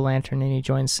Yellow Lantern and he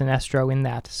joins Sinestro in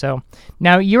that. So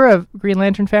now you're a Green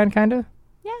Lantern fan, kind of?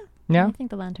 Yeah? I think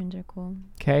the lanterns are cool.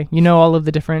 Okay. You know all of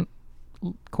the different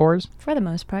cores? For the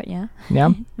most part, yeah. Yeah?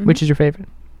 Mm-hmm. Which is your favorite?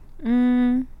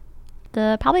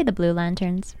 Probably the Blue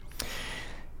Lanterns.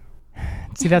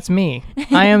 See, that's me.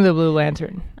 I am the Blue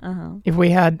Lantern. Uh-huh. If we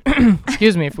had,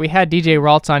 if we had DJ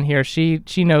Raltz on here,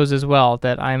 she knows as well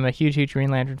that I'm a huge Green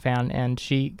Lantern fan, and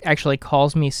she actually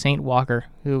calls me Saint Walker,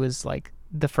 who is like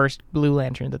the first Blue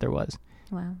Lantern that there was.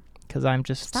 Wow. Because I'm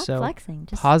just Stop so flexing.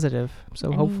 positive,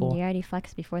 so hopeful. You already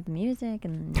flexed before the music,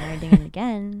 and now you're doing it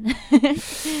again.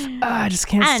 I just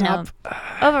can't stop.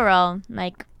 Overall,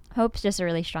 like, hope's just a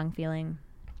really strong feeling.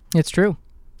 It's true.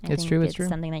 It's true.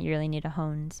 Something that you really need to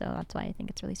hone, so that's why I think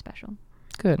it's really special.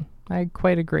 Good. I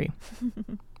quite agree.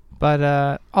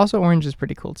 But also Orange is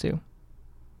pretty cool, too.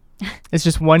 It's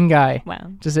just one guy. Wow.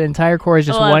 Just the entire core is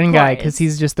just one guy, because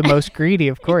he's just the most greedy,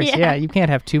 of course. Yeah, you can't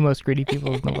have two most greedy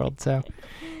people in the world, so...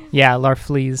 Yeah,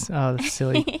 Larfleeze. Oh, that's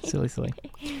silly. silly.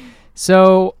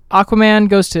 So Aquaman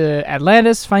goes to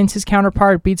Atlantis, finds his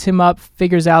counterpart, beats him up,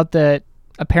 figures out that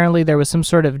apparently there was some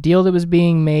sort of deal that was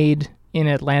being made in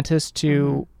Atlantis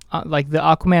to, like, the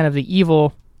Aquaman of the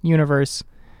evil universe.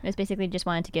 It was basically just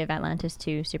wanted to give Atlantis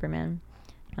to Superman.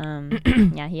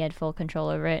 Yeah, he had full control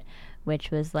over it,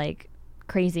 which was, like,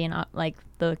 crazy in, like,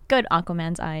 the good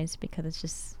Aquaman's eyes,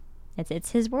 because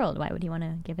it's his world. Why would he want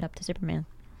to give it up to Superman?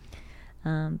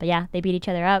 But yeah, they beat each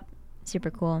other up. Super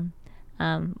cool.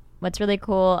 What's really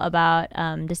cool about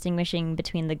distinguishing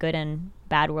between the good and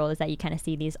bad world is that you kind of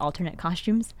see these alternate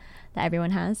costumes that everyone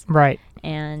has. Right.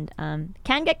 And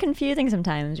can get confusing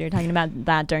sometimes. We were talking about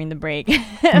that during the break.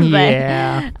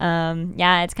 Yeah.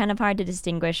 Yeah, it's kind of hard to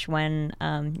distinguish when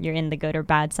you're in the good or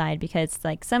bad side, because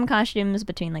like some costumes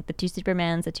between like the two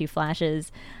Supermans, the two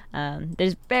Flashes,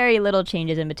 there's very little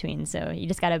changes in between. So you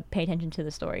just got to pay attention to the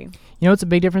story. You know what's a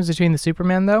big difference between the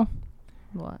Superman, though?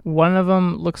 What? One of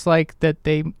them looks like that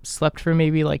they slept for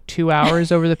maybe like 2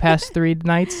 hours over the past 3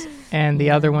 nights, and the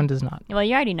other one does not. Well,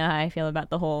 you already know how I feel about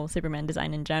the whole Superman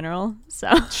design in general,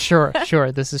 so. Sure,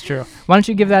 this is true. Why don't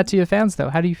you give that to your fans, though?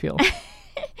 How do you feel?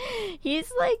 He's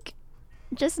like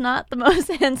just not the most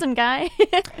handsome guy.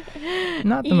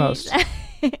 Not the most.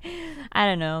 I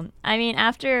don't know. I mean,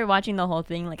 after watching the whole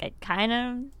thing, like I kind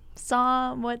of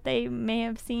saw what they may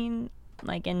have seen,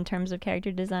 like in terms of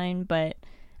character design, but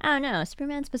I don't know.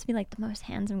 Superman's supposed to be like the most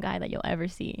handsome guy that you'll ever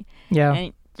see. Yeah. And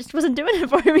he just wasn't doing it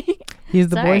for me. He's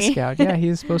the Boy Scout. Yeah,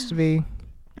 he's supposed to be.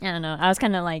 I don't know. I was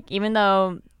kind of like, even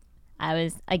though I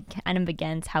was kind of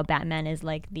against how Batman is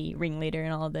like the ringleader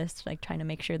and all of this, like trying to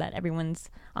make sure that everyone's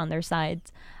on their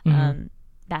sides,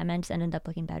 Batman just ended up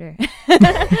looking better.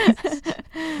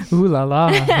 Ooh la la,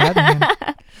 Batman.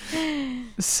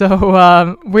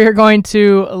 So we're going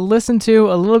to listen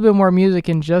to a little bit more music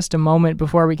in just a moment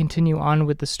before we continue on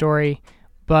with the story.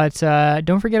 But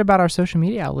don't forget about our social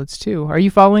media outlets too. Are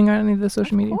you following any of the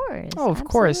social media? Of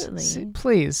course.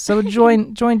 Please. So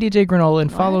join DJ Granola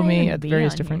and follow me at the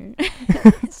various different.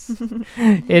 It's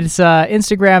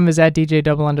Instagram is at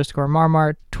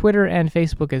DJ_Marmar. Twitter and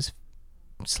Facebook is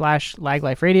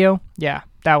 /LagLifeRadio. Yeah,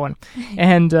 that one.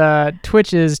 And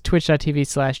Twitch is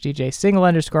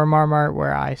twitch.tv/DJ_Marmar,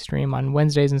 where I stream on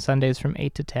Wednesdays and Sundays from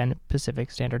 8 to 10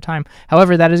 Pacific Standard Time.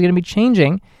 However, that is going to be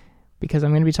changing because I'm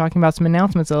going to be talking about some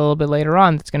announcements a little bit later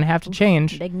on. That's going to have to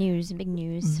change. Big news.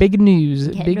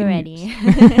 Get ready.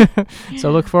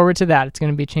 So look forward to that. It's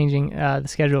going to be changing the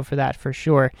schedule for that for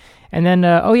sure. And then,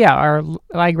 our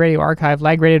Lag Radio archive,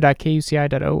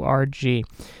 lagradio.kuci.org.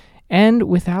 And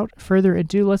without further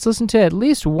ado, let's listen to at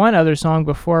least one other song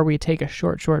before we take a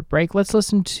short break. Let's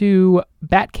listen to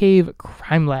Batcave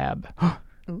Crime Lab.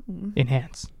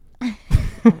 Enhance.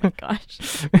 Oh my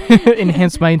gosh.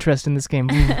 Enhance my interest in this game.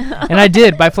 And I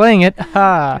did by playing it.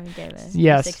 Yes.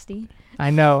 360? I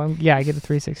know. I get a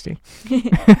 360.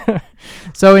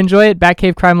 So enjoy it.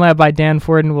 Batcave Crime Lab by Dan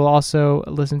Ford, and we'll also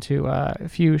listen to a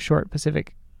few short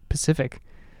Pacific. Specific.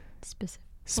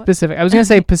 I was going to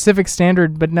say Pacific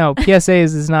Standard, but no.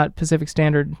 PSAs is not Pacific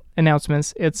Standard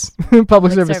announcements. It's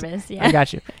public service. Yeah. I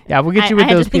got you. Yeah, we'll get you with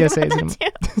those PSAs.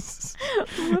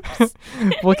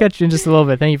 We'll catch you in just a little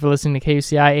bit. Thank you for listening to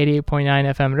KUCI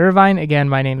 88.9 FM at Irvine. Again,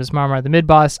 my name is Marmar the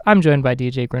Mid-Boss. I'm joined by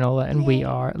DJ Granola, and we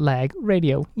are Lag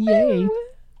Radio. Yay!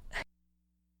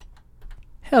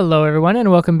 Hello, everyone,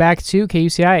 and welcome back to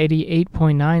KUCI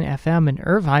 88.9 FM in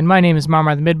Irvine. My name is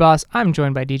Marmar the Mid-Boss. I'm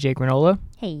joined by DJ Granola.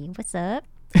 Hey, what's up?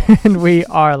 And we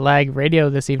are Lag Radio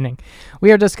this evening.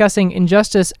 We are discussing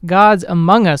Injustice Gods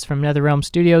Among Us from NetherRealm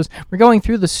Studios. We're going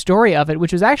through the story of it,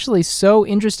 which was actually so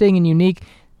interesting and unique,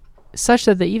 such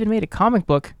that they even made a comic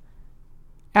book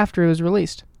after it was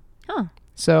released. Oh.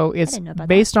 So it's didn't know about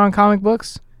based on comic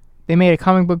books. They made a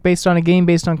comic book based on a game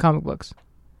based on comic books.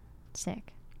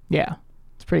 Sick. Yeah.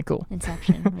 It's pretty cool.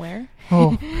 Inception. Where?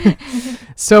 Oh.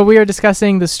 So we are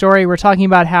discussing the story. We're talking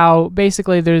about how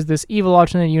basically there's this evil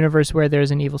alternate universe where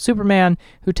there's an evil Superman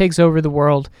who takes over the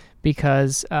world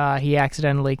because he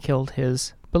accidentally killed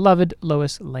his beloved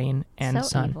Lois Lane and so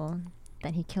son. Evil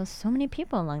that he kills so many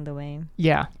people along the way.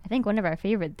 Yeah. I think one of our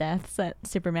favorite deaths that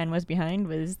Superman was behind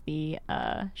was the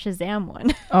Shazam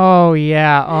one. Oh,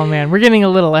 yeah. Oh, man. We're getting a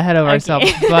little ahead of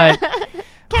ourselves, but...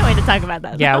 Can't wait to talk about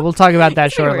that. Yeah, we'll talk about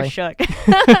that shortly. We were shook.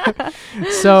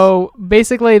 So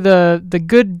basically the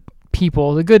good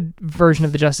people, the good version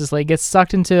of the Justice League gets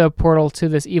sucked into a portal to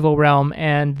this evil realm,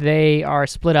 and they are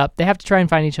split up. They have to try and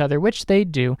find each other, which they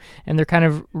do, and they're kind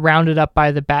of rounded up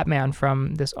by the Batman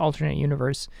from this alternate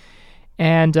universe.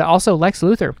 And also Lex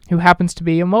Luthor, who happens to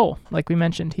be a mole, like we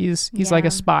mentioned. He's like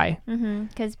a spy. Mm-hmm.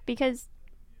 Because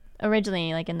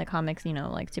originally, like in the comics, you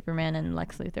know, like Superman and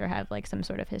Lex Luthor have like some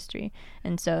sort of history,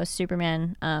 and so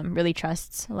Superman really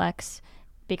trusts Lex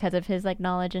because of his like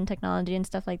knowledge and technology and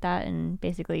stuff like that, and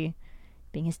basically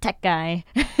being his tech guy.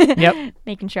 Yep.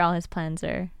 Making sure all his plans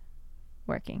are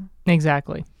working.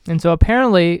 Exactly. And so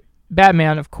apparently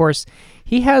Batman, of course,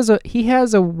 he has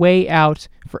a way out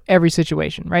for every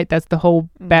situation, right? That's the whole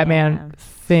Batman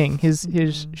thing. His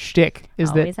shtick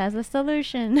is always has a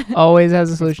solution. Always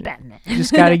has a solution. Batman. You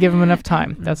just got to give him enough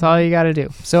time. That's all you got to do.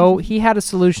 So he had a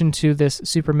solution to this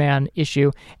Superman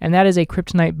issue, and that is a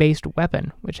kryptonite-based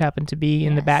weapon, which happened to be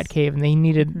in the Batcave, and they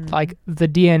needed like the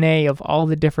DNA of all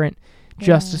the different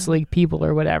Justice League people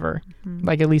or whatever,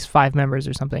 like at least 5 members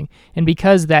or something. And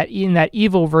because that in that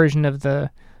evil version of the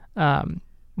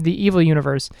evil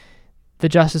universe, the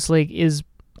Justice League is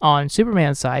on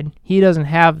Superman's side. He doesn't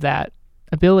have that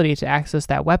ability to access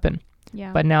that weapon.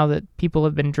 Yeah. But now that people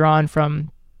have been drawn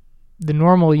from the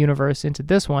normal universe into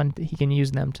this one, he can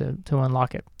use them to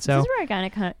unlock it. So this is where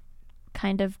it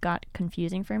kind of got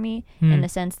confusing for me in the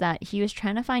sense that he was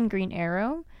trying to find Green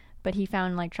Arrow, but he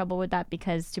found like trouble with that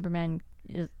because Superman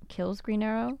kills Green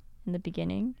Arrow in the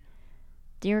beginning.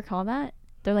 Do you recall that?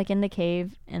 They're like in the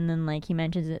cave, and then like he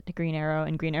mentions it to Green Arrow,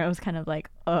 and Green Arrow's kind of like,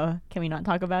 can we not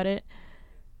talk about it?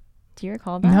 Do you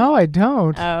recall that? No, I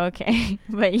don't. Oh, okay.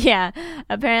 But yeah,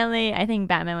 apparently I think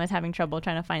Batman was having trouble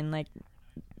trying to find like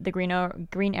the Green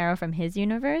Arrow from his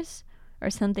universe or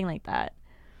something like that.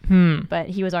 But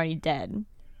he was already dead.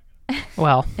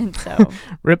 Well. And so.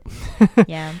 Rip.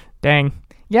 Yeah. Dang.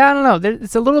 Yeah, I don't know.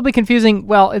 It's a little bit confusing.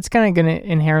 Well, it's kind of going to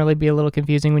inherently be a little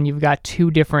confusing when you've got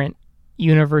 2 different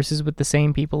universes with the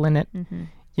same people in it.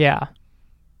 Yeah.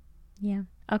 Yeah.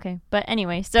 Okay. But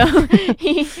anyway, so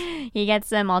he gets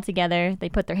them all together. They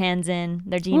put their hands in,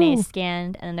 their DNA is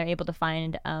scanned, and then they're able to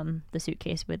find the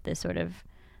suitcase with this sort of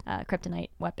kryptonite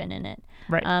weapon in it.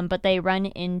 Right. But they run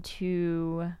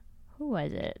into, who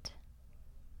was it?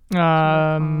 They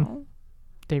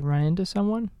run into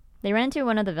someone? They ran into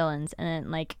one of the villains, and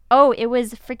then like, it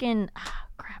was freaking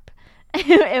crap.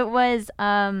 It was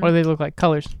what do they look like?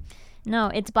 Colors?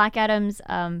 No, it's Black Adam's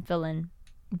villain.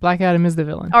 Black Adam is the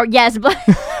villain. Oh yes,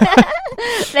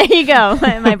 there you go.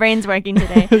 My brain's working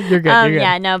today. You're good. You're good.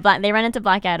 Yeah, no, they run into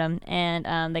Black Adam,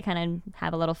 and they kind of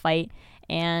have a little fight,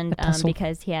 and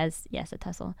because he has a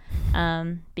tussle,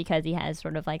 because he has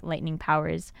sort of like lightning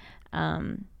powers,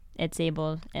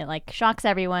 it like shocks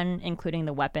everyone, including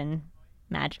the weapon,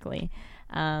 magically,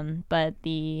 but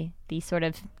the sort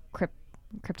of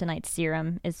kryptonite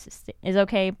serum is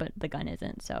okay, but the gun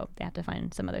isn't, so they have to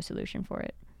find some other solution for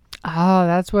it. Oh,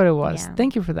 that's what it was. Yeah.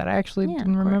 Thank you for that. I actually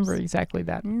didn't remember exactly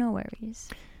that. No worries.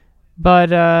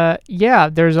 But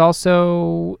there's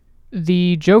also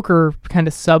the Joker kind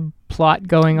of subplot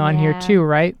going on here too,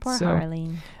 right? Poor Harley.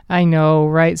 I know,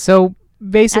 right? So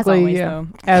basically,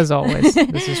 as always,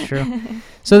 this is true.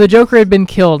 So the Joker had been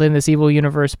killed in this evil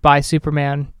universe by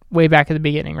Superman way back at the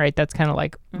beginning, right? That's kind of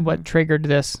like what triggered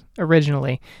this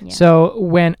originally. Yeah. So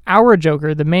when our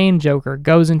Joker, the main Joker,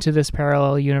 goes into this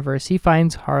parallel universe, he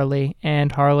finds Harley,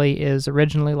 and Harley is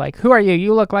originally like, "Who are you?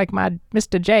 You look like my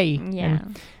Mr. J." Yeah.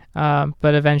 And,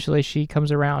 but eventually she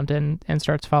comes around and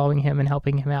starts following him and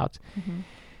helping him out.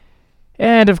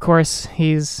 And of course,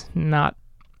 he's not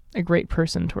a great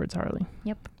person towards Harley.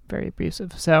 Yep. Very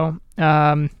abusive. So,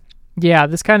 yeah,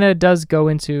 this kind of does go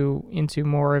into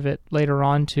more of it later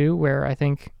on too, where I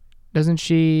think doesn't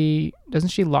she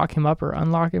lock him up or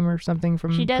unlock him or something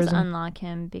from She does prison? Unlock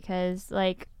him because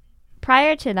like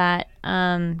prior to that,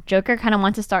 Joker kind of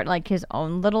wants to start like his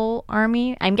own little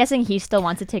army. I'm guessing he still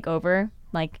wants to take over.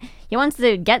 Like he wants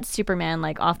to get Superman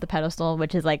like off the pedestal,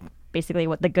 which is like basically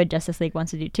what the good Justice League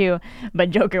wants to do too, but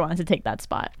Joker wants to take that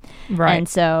spot. Right. And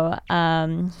so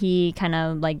he kind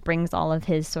of like brings all of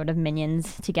his sort of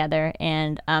minions together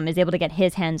and is able to get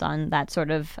his hands on that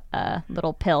sort of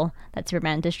little pill that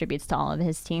Superman distributes to all of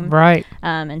his team. Right.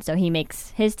 And so he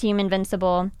makes his team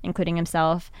invincible, including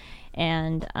himself.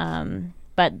 And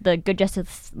but the good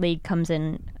Justice League comes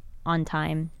in on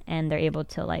time, and they're able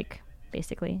to like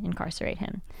basically incarcerate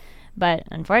him. But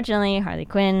unfortunately, Harley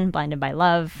Quinn, blinded by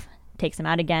love, takes him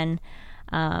out again.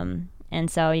 And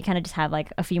so you kind of just have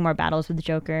like a few more battles with the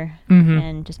Joker,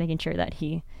 and just making sure that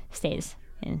he stays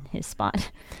in his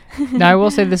spot. Now, I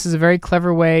will say this is a very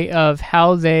clever way of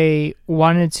how they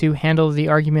wanted to handle the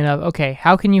argument of, okay,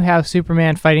 how can you have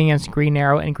Superman fighting against Green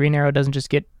Arrow and Green Arrow doesn't just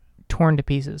get torn to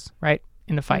pieces, right?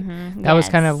 In the fight. That was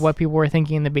kind of what people were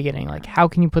thinking in the beginning. Like, how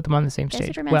can you put them on the same stage?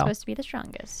 Superman's supposed to be the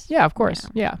strongest. Yeah, of course.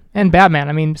 Yeah. And Batman.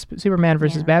 I mean, Superman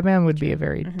versus Batman would be a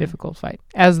very difficult fight,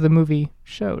 as the movie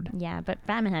showed. Yeah, but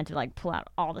Batman had to, like, pull out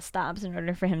all the stops in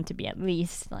order for him to be at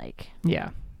least, like,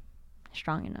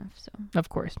 strong enough. So of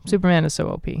course. Superman is so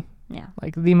OP. Yeah.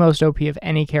 Like, the most OP of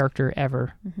any character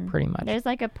ever, pretty much. There's,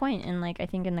 like, a point in, like, I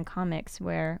think in the comics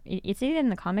where, it's either in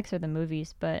the comics or the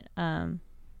movies, but,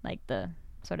 like, the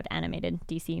sort of animated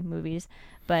DC movies,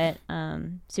 but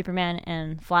Superman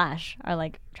and Flash are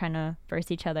like trying to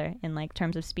verse each other in like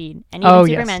terms of speed, and even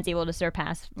Superman's able to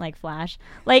surpass like Flash.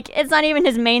 Like, it's not even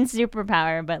his main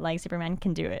superpower, but like Superman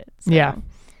can do it. So. Yeah,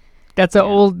 that's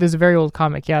there's a very old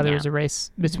comic. Yeah, there was a race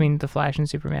between the Flash and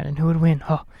Superman, and who would win?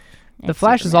 Oh, the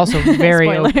Flash is also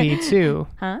very OP too.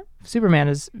 Huh? Superman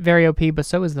is very OP, but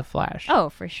so is the Flash. Oh,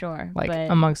 for sure. Like,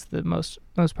 amongst the most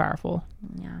powerful.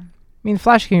 Yeah. I mean,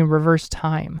 Flash can reverse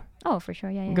time. Oh, for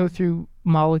sure, yeah. Go through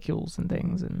molecules and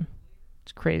things, and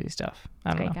it's crazy stuff.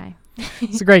 I don't know. Great guy.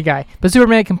 He's a great guy. But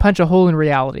Superman can punch a hole in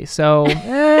reality, so, it's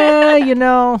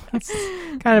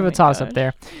kind of a toss-up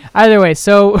there. Either way,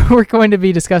 so we're going to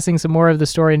be discussing some more of the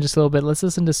story in just a little bit. Let's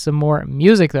listen to some more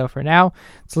music, though, for now.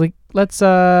 So let's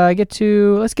listen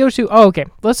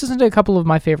to a couple of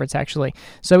my favorites, actually.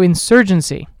 So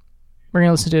Insurgency. We're going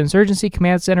to listen to Insurgency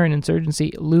Command Center and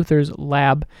Insurgency Luthor's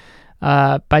Lab.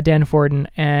 By Dan Forden,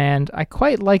 and I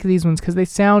quite like these ones because they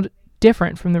sound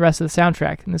different from the rest of the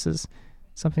soundtrack, and this is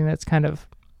something that's kind of,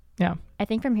 I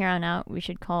think from here on out, we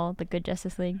should call the Good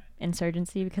Justice League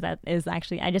Insurgency, because that is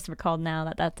actually, I just recalled now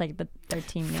that that's like their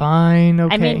team name. Fine,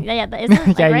 okay. I mean, isn't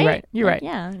it, like, right? You're right.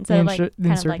 Yeah, and so like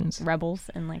kind of like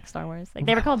Rebels and like Star Wars. Like,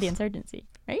 they were called the Insurgency,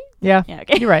 right? Yeah,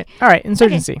 okay. You're right. All right,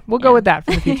 Insurgency. Okay. We'll go with that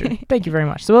for the future. Thank you very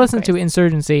much. So we'll listen to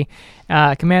Insurgency,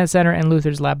 Command Center, and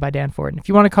Luthor's Lab by Dan Forden. If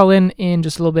you want to call in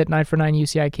just a little bit,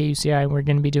 949-UCI-KUCI, we're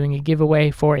going to be doing a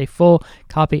giveaway for a full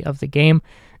copy of the game,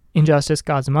 Injustice: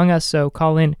 Gods Among Us. So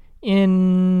call in,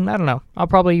 I don't know, I'll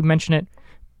probably mention it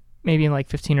maybe in like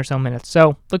 15 or so minutes.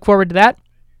 So look forward to that,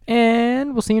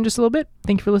 and we'll see you in just a little bit.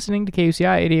 Thank you for listening to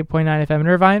KUCI 88.9 FM in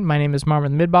Irvine. My name is Marmor the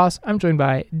Mid-Boss. I'm joined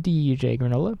by DJ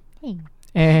Granola. Hey.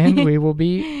 And we will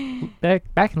be back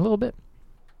in a little bit.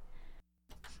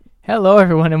 Hello,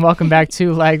 everyone, and welcome back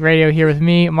to Lag Radio here with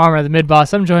me, Marmor the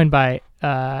Mid-Boss. I'm joined by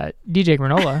DJ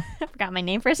Granola. I forgot my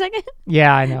name for a second.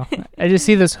 Yeah, I know. I just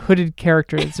see this hooded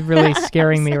character. It's really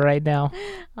scaring me right now.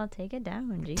 I'll take it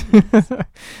down, Jesus.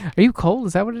 Are you cold?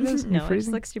 Is that what it is? No, it just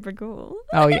looks super cool.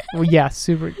 Oh, yeah. Well, yeah,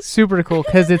 super cool,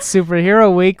 because it's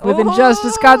Superhero Week with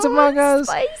Injustice: Gods Among Us.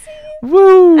 Spicy.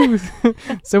 Woo!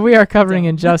 So we are covering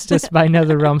Injustice by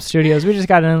NetherRealm Studios. We just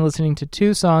got in listening to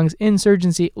two songs,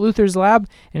 Insurgency Luthor's Lab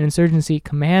and Insurgency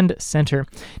Command Center.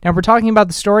 Now we're talking about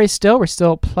the story still. We're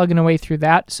still plugging away through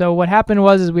that. So what happened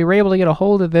was we were able to get a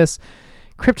hold of this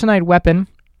kryptonite weapon,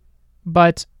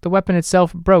 but the weapon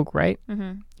itself broke, right?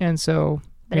 Mm-hmm. And so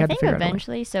But I think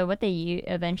eventually, so what they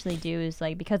eventually do is,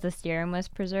 like, because the serum was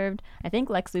preserved, I think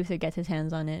Lex Luthor gets his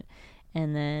hands on it,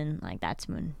 and then, like, that's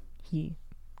when he,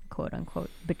 quote unquote,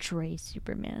 betrays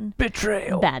Superman.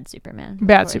 Betrayal. Bad Superman.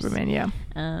 Bad Superman, yeah.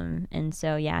 And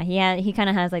so, yeah, he kind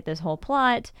of has, like, this whole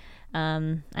plot,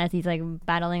 as he's, like,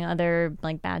 battling other,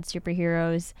 like, bad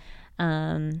superheroes.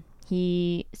 Am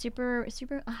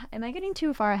I getting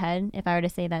too far ahead if I were to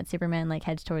say that Superman, like,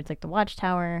 heads towards, like, the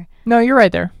Watchtower? No, you're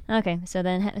right there. Okay, so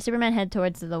then Superman heads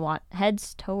toward the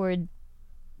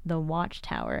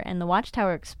Watchtower, and the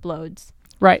Watchtower explodes.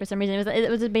 Right. For some reason, it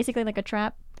was basically like a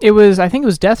trap. I think it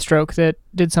was Deathstroke that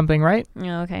did something, right?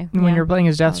 Oh, okay. When you're playing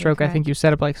as Deathstroke, I think you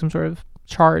set up, like, some sort of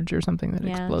charge or something that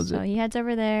explodes it. So he heads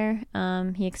over there.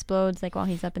 He explodes, like, while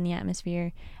he's up in the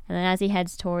atmosphere, and then as he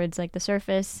heads towards, like, the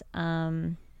surface,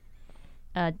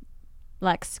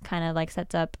 Lex kind of, like,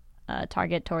 sets up a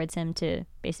target towards him to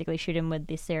basically shoot him with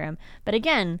the serum. But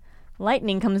again,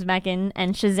 Lightning comes back in,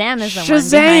 and Shazam is the one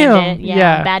behind it.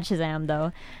 Yeah, bad Shazam,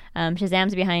 though.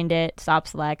 Shazam's behind it,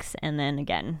 stops Lex, and then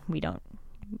again,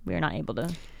 we're not able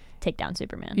to take down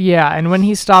Superman. Yeah, and when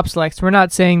he stops Lex, we're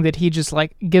not saying that he just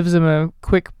like gives him a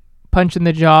quick punch in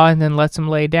the jaw and then lets him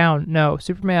lay down. No,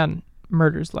 Superman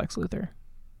murders Lex Luthor.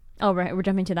 Oh, right. We're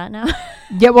jumping to that now?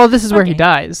 Yeah, well, this is where he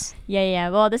dies.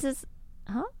 Yeah. Well, this is...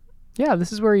 Huh? Yeah,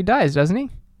 this is where he dies, doesn't he?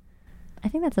 I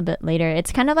think that's a bit later.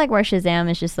 It's kind of like where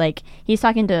Shazam is just like... He's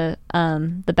talking to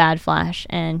the bad Flash,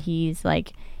 and he's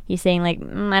saying, like,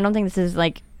 I don't think this is,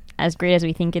 like, as great as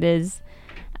we think it is.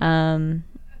 Or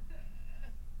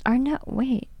no,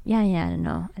 wait. Yeah,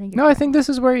 no. I think this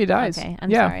is where he dies. Okay, I'm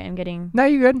sorry. I'm getting... No,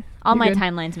 you're good. All you're my good.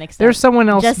 timelines mixed There's up. someone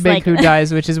else just big like who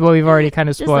dies, which is what we've already kind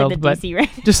of spoiled. Just like the DC, right?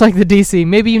 Just like the DC.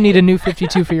 Maybe you need a new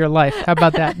 52 for your life. How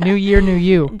about that? New year, new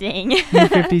you. Dang. New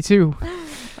 52.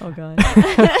 Oh,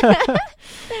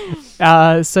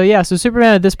 God. So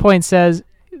Superman at this point says,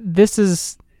 this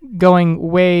is going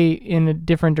way in a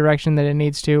different direction than it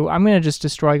needs to. I'm going to just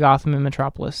destroy Gotham and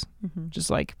Metropolis. Mm-hmm. Just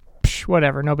like,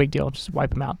 whatever, no big deal. Just wipe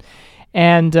them out.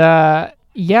 And,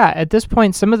 at this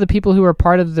point, some of the people who are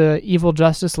part of the evil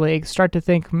Justice League start to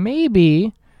think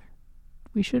maybe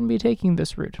we shouldn't be taking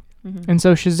this route. Mm-hmm. And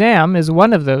so Shazam is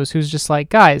one of those who's just like,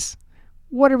 guys,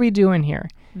 what are we doing here?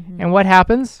 Mm-hmm. And what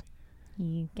happens?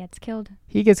 He gets killed.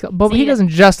 He gets killed. But he doesn't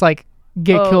just like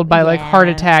get killed by like heart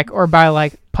attack or by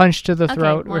like punch to the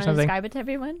throat or something. Describe it to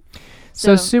everyone.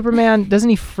 So Superman, doesn't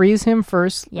he freeze him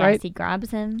first, right? Yes, he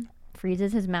grabs him,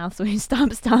 freezes his mouth so he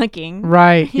stops talking.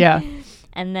 Right, yeah.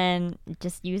 And then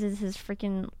just uses his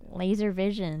freaking laser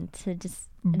vision to just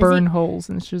burn holes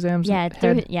in Shazam's head.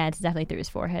 It's definitely through his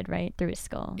forehead, right? Through his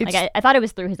skull. I thought it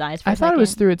was through his eyes for a second. I thought it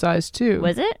was through its eyes, too.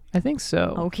 Was it? I think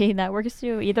so. Okay, that works,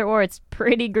 too. Either or, it's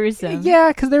pretty gruesome. Yeah,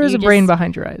 because there is a brain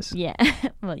behind your eyes. Yeah.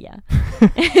 Well, yeah.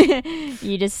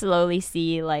 You just slowly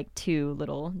see, like, two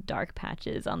little dark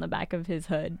patches on the back of his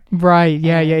hood. Right,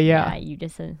 yeah. Yeah, you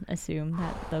just assume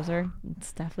that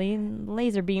it's definitely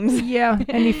laser beams. Yeah,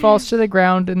 and he falls to the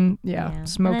ground and,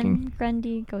 smoking. And then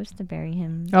Grundy goes to bury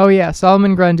him. Oh, yeah,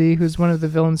 Solomon Grundy, who's one of the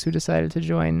villains who decided to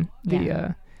join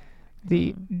the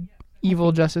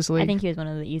evil Justice League. I think he was one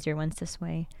of the easier ones to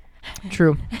sway.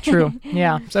 True.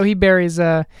 Yeah. So he buries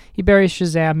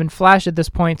Shazam, and Flash at this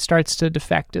point starts to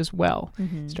defect as well.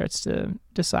 Mm-hmm. Starts to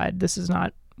decide this is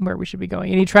not where we should be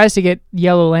going. And he tries to get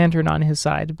Yellow Lantern on his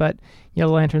side, but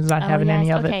Yellow Lantern's not having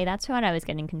any of it. Okay, that's what I was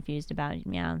getting confused about.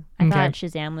 Yeah. I thought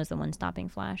Shazam was the one stopping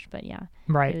Flash, but yeah.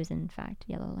 Right. It was in fact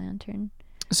Yellow Lantern.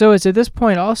 So it's at this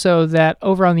point also that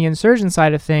over on the Insurgent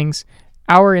side of things,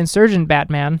 our Insurgent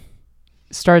Batman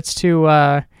starts to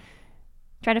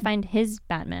try to find his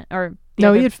Batman, or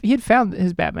no, he had found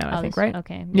his Batman, I think, right?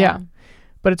 Okay, yeah.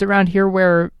 But it's around here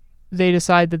where they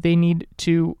decide that they need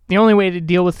to. The only way to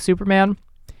deal with Superman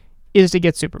is to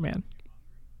get Superman.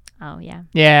 Oh yeah.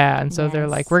 Yeah, and so they're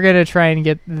like, we're gonna try and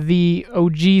get the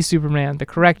OG Superman, the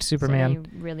correct Superman. So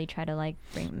they really try to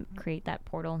create that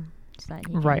portal. So that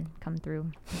he can come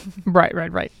through.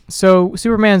 Right. So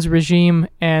Superman's regime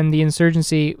and the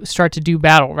insurgency start to do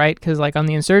battle, right? Because like on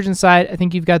the insurgent side, I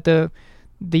think you've got I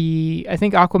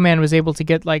think Aquaman was able to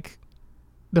get like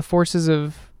the forces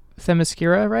of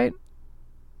Themyscira, right?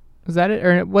 Was that it,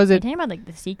 or was it? Are you talking about like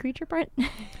the sea creature part?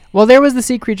 Well, there was the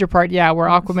sea creature part, yeah, where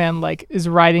Aquaman like is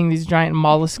riding these giant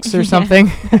mollusks or something.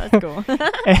 That's cool.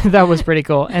 And that was pretty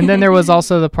cool. And then there was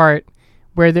also the part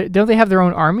where don't they have their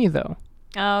own army though?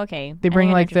 Oh, okay. They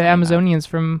bring like the Amazonians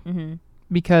from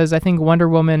because I think Wonder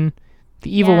Woman,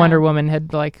 the evil Wonder Woman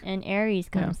had like... And Ares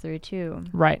comes through too.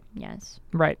 Right. Yes.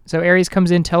 Right. So Ares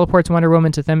comes in, teleports Wonder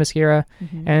Woman to Themyscira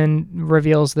and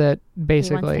reveals that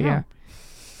basically,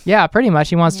 yeah, pretty much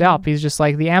he wants to help. He's just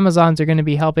like, the Amazons are going to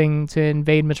be helping to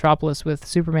invade Metropolis with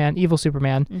Superman, evil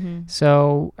Superman.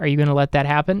 So are you going to let that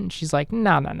happen? And she's like,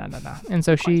 no. And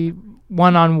so she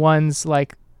one-on-ones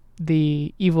like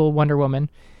the evil Wonder Woman.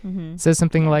 Says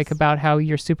something like about how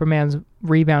you're Superman's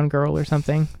rebound girl or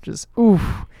something. Just and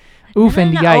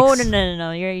yikes.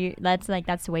 No.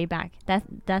 That's way back.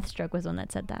 Deathstroke was the one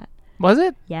that said that. Was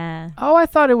it? Yeah. Oh, I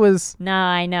thought it was. No,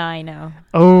 I know.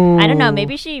 Oh. I don't know.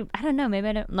 Maybe I don't know. Maybe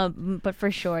I don't know. But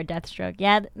for sure, Deathstroke.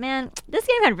 Yeah, man, this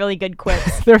game had really good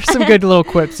quips. There were some good little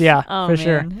quips, yeah, for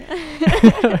sure.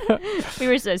 We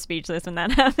were so speechless when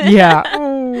that happened. Yeah.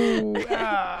 Oh,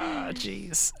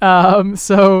 jeez.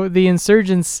 So the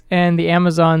insurgents and the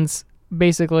Amazons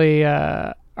basically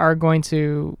are going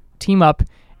to team up,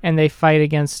 and they fight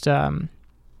against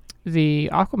the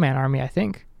Aquaman army, I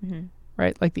think.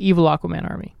 Right? Like the evil Aquaman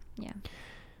army. Yeah.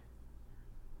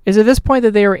 Is at this point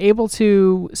that they were able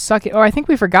to suck it. Oh, I think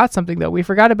we forgot something, though. We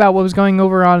forgot about what was going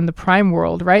over on in the Prime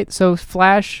world, right? So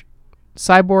Flash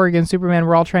Cyborg and Superman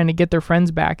were all trying to get their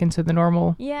friends back into the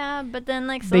normal. Yeah, but then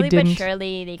like slowly but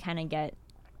surely they kind of get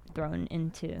thrown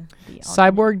into the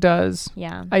Cyborg does.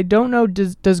 Yeah. I don't know.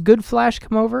 Does Good Flash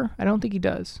come over? I don't think he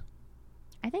does.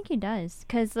 I think he does,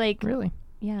 cause like really.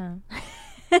 Yeah.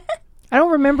 I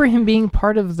don't remember him being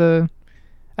part of the.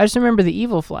 I just remember the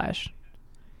evil Flash.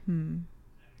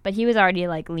 But he was already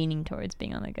like leaning towards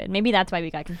being on the good. Maybe that's why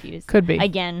we got confused. Could be.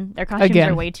 Again, their costumes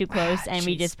are way too close, and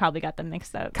we just probably got them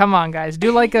mixed up. Come on, guys.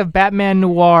 Do like a Batman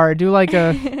noir. Do like a...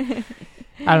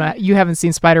 I don't know. You haven't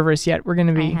seen Spider-Verse yet.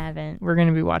 I haven't. We're going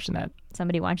to be watching that.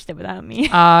 Somebody watched it without me.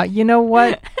 You know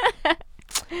what?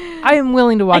 I am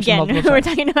willing to watch it multiple times. We're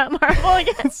talking about Marvel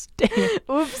again.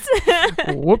 Oops.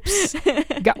 Whoops.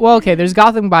 Well, okay, there's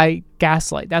Gotham by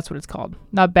Gaslight. That's what it's called.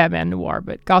 Not Batman Noir,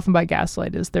 but Gotham by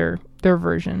Gaslight is their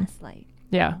version. Gaslight.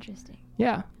 Yeah. Interesting.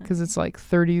 Yeah, because it's like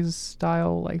 30s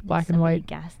style, like black and white.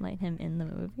 Gaslight him in the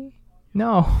movie?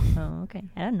 No. Oh, okay.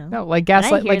 I don't know. No, like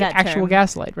gaslight, like actual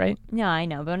gaslight, right? No, I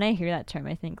know. But when I hear that term,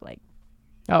 I think like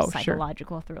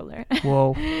psychological thriller.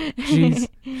 Whoa. Jeez.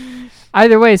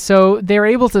 Either way, so they're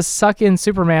able to suck in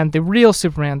Superman, the real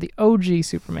Superman, the OG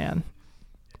Superman,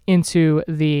 into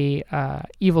the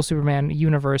evil Superman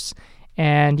universe.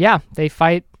 And yeah, they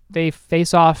fight, they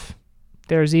face off.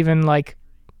 There's even like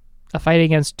a fight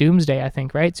against Doomsday, I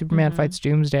think, right? Superman fights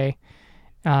Doomsday.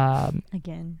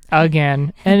 Again,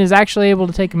 and is actually able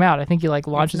to take him out. I think he like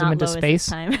launches him into space.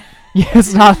 Time. Yeah,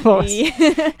 it's not Lois.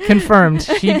 Confirmed.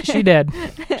 She did.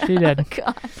 She did.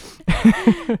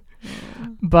 God.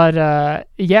 But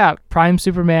yeah, Prime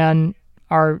Superman,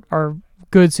 our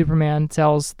good Superman,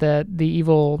 tells the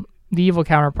evil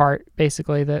counterpart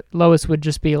basically that Lois would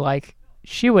just be like,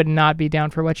 she would not be down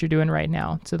for what you're doing right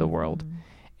now to the world.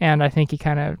 And I think he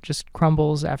kind of just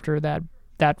crumbles after that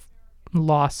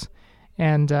loss.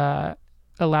 And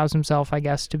allows himself, I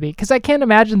guess, to be... Because I can't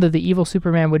imagine that the evil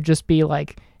Superman would just be,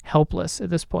 like, helpless at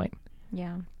this point.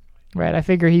 Yeah. Right? I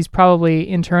figure he's probably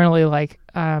internally like,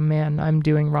 man, I'm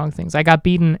doing wrong things. I got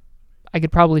beaten. I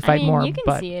could probably fight more. You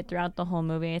can see it throughout the whole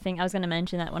movie. I think I was going to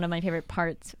mention that one of my favorite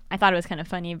parts, I thought it was kind of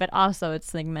funny, but also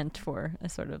it's, like, meant for a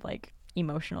sort of, like,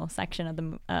 emotional section of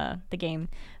the game.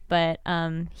 But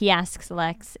he asks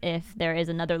Lex if there is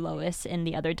another Lois in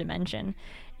the other dimension.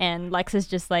 And Lex is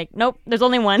just like, nope, there's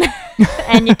only one.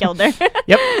 And you killed her.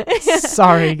 Yep.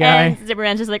 Sorry, guy. And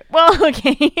Superman's just like, well,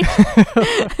 okay.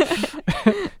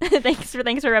 thanks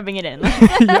for rubbing it in.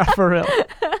 Yeah, for real.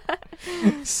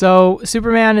 So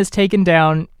Superman is taken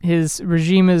down. His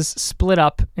regime is split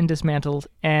up and dismantled.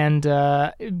 And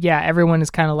yeah, everyone is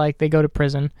kind of like, they go to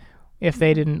prison if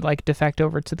they didn't like defect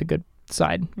over to the good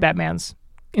side, Batman's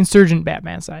insurgent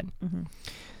Batman side.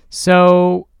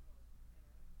 So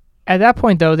at that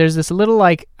point, though, there's this little,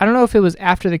 like, I don't know if it was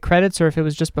after the credits or if it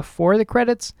was just before the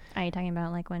credits. Are you talking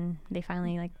about, like, when they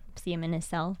finally, like, see him in his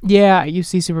cell? Yeah, you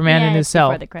see Superman in his cell.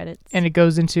 Before the credits. And it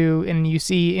goes into, and you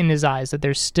see in his eyes that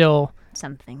there's still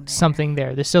something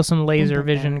there. There's still some laser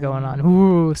vision going on.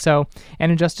 Ooh, so,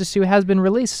 and Injustice 2 has been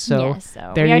released, so,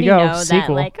 there you go, know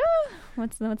sequel. That, like,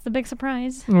 what's the big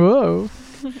surprise? Whoa.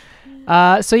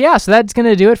 So that's going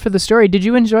to do it for the story. Did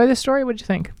you enjoy the story? What did you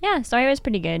think? Yeah, story was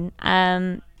pretty good.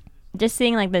 Just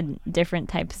seeing like the different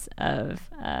types of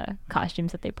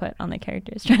costumes that they put on the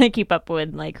characters, trying to keep up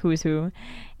with like who's who,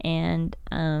 and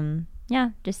yeah,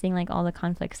 just seeing like all the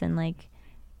conflicts, and like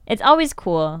it's always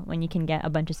cool when you can get a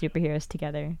bunch of superheroes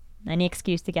together. Any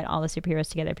excuse to get all the superheroes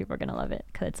together, people are gonna love it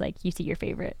because it's like you see your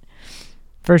favorite.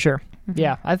 For sure.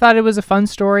 Yeah, I thought it was a fun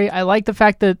story. I like the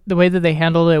fact that the way that they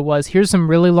handled it was, here's some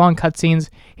really long cutscenes,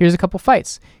 here's a couple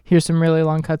fights, here's some really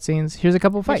long cutscenes, here's a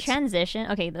couple fights. The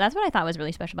transition, okay, that's what I thought was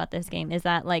really special about this game, is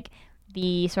that like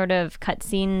the sort of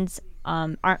cutscenes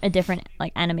aren't a different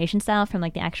like animation style from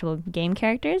like the actual game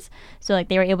characters. So like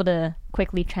they were able to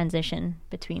quickly transition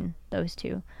between those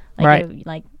two. Like,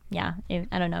 right.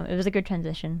 I don't know. It was a good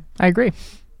transition. I agree.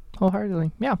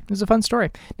 Wholeheartedly. Yeah, it was a fun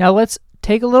story. Now let's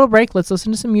take a little break. Let's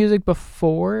listen to some music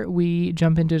before we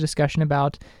jump into a discussion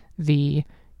about the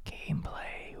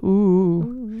gameplay.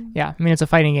 Ooh. Yeah, I mean, it's a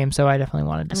fighting game, so I definitely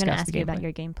want to discuss the gameplay. I'm going to ask you about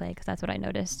your gameplay, because that's what I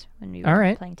noticed when we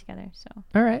were playing together. So.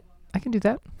 All right. I can do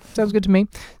that. Sounds good to me.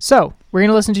 So, we're going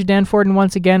to listen to Dan Forden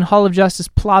once again. Hall of Justice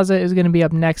Plaza is going to be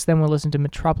up next. Then we'll listen to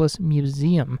Metropolis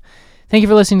Museum. Thank you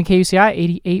for listening to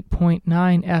KUCI 88.9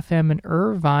 FM in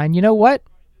Irvine. You know what?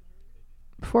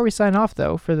 Before we sign off,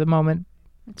 though, for the moment,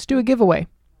 let's do a giveaway.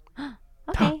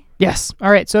 Okay. Yes. All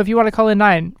right. So if you want to call in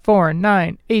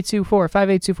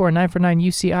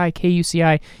 949-824-5824-949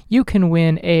 UCI, you can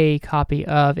win a copy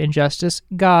of Injustice: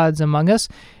 Gods Among Us,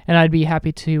 and I'd be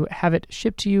happy to have it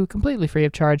shipped to you completely free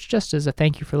of charge, just as a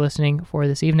thank you for listening for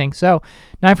this evening. So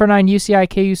 949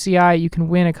 UCI, you can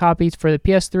win a copy for the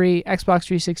PS3, Xbox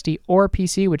 360, or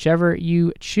PC, whichever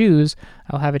you choose.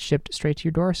 I'll have it shipped straight to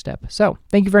your doorstep. So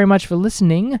thank you very much for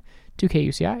listening to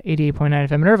KUCI 88.9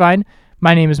 FM in Irvine.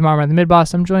 My name is Marmar the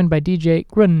Mid-Boss. I'm joined by DJ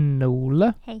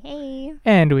Granola. Hey.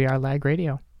 And we are Lag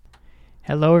Radio.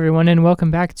 Hello, everyone, and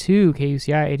welcome back to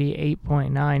KUCI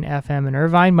 88.9 FM in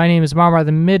Irvine. My name is Marmar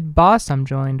the Mid-Boss. I'm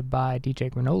joined by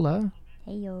DJ Granola.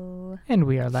 Heyo. And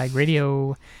we are Lag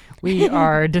Radio. We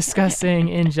are discussing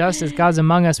Injustice: Gods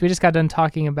Among Us. We just got done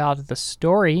talking about the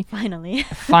story. Finally,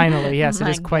 yes, it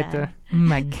is quite the...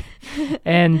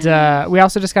 And we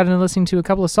also just got done listening to a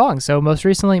couple of songs. So most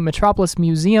recently, Metropolis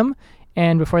Museum,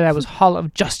 and before that was Hall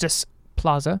of Justice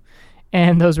Plaza,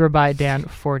 and those were by Dan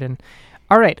Forden.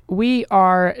 All right, we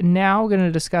are now going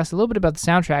to discuss a little bit about the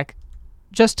soundtrack.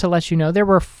 Just to let you know, there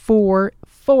were four,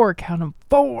 count them,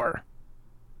 four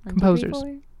composers.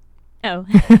 1, 2, 3, 4.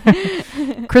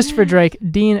 Oh. Christopher Drake,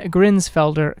 Dean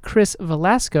Grinsfelder, Chris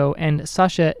Velasco, and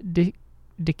Sasha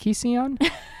Dikisian.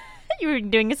 You were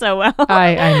doing so well.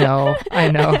 I know.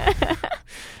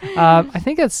 I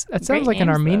think that sounds Great like an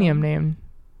names, Armenian though. name.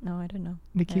 No, I don't know.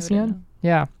 Dikisian?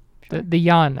 Yeah. Sure. The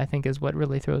Yan, I think, is what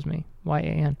really throws me.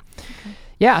 Y-A-N. Okay.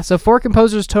 Yeah, so 4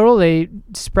 composers total. They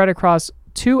spread across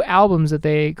 2 albums that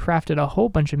they crafted a whole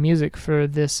bunch of music for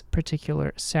this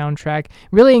particular soundtrack.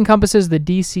 Really encompasses the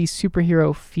DC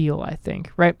superhero feel, I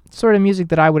think, right? Sort of music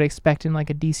that I would expect in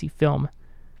like a DC film.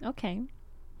 Okay.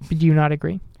 Do you not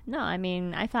agree? No, I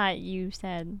mean, I thought you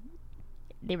said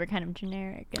they were kind of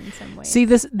generic in some ways. See,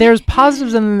 there's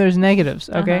positives and then there's negatives,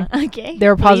 okay? Okay.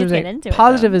 There are positives. Please get into it,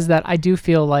 Positive though. is that I do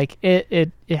feel like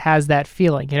it has that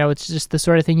feeling. You know, it's just the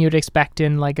sort of thing you'd expect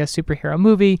in like a superhero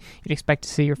movie. You'd expect to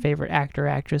see your favorite actor,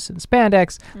 actress in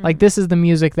spandex. Like, this is the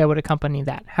music that would accompany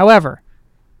that. However...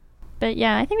 But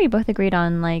yeah, I think we both agreed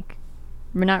on, like,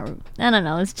 I don't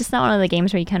know, it's just not one of the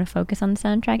games where you kind of focus on the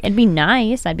soundtrack. It'd be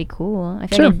nice, that'd be cool. I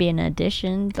feel like it'd be an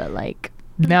addition, but like...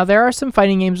 Now, there are some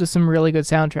fighting games with some really good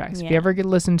soundtracks. Yeah. If you ever get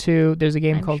listened to, there's a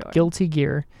game I'm called sure. Guilty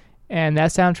Gear, and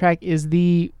that soundtrack is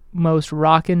the most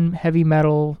rockin' heavy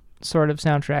metal sort of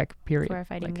soundtrack, period. For a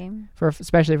fighting game?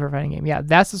 Especially for a fighting game. Yeah,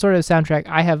 that's the sort of soundtrack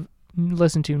I have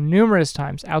listened to numerous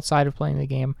times outside of playing the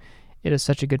game. It is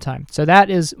such a good time. So that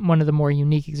is one of the more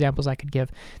unique examples I could give.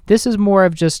 This is more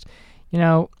of just, you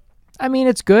know, I mean,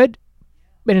 it's good,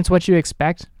 but it's what you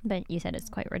expect. But you said it's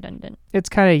quite redundant. It's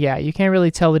kind of, yeah, you can't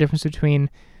really tell the difference between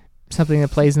something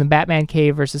that plays in the Batman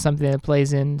cave versus something that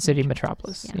plays in City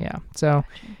Metropolis. Yeah. So, Gotcha.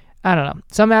 I don't know.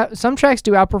 Some tracks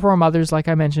do outperform others. Like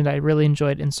I mentioned, I really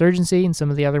enjoyed Insurgency and some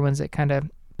of the other ones that kind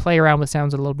of play around with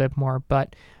sounds a little bit more.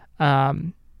 But,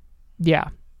 yeah,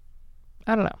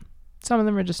 I don't know. Some of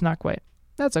them are just not quite.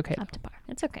 That's okay. Up to par.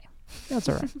 It's okay. That's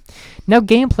all right. Now,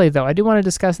 gameplay, though. I do want to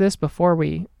discuss this before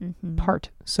we Mm-hmm. part.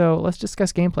 So let's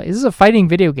discuss gameplay. This is a fighting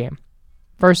video game,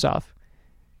 first off.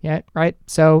 Yeah, right?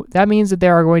 So that means that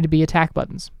there are going to be attack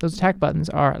buttons. Those attack buttons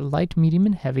are light, medium,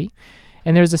 and heavy.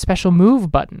 And there's a special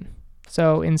move button.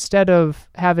 So instead of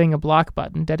having a block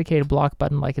button, dedicated block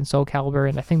button like in Soul Calibur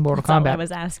and I think Mortal That's all Kombat. I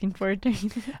was asking for.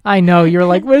 I know. You're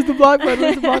like, where's the block button?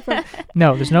 Where's the block button?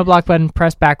 No, there's no block button.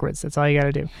 Press backwards. That's all you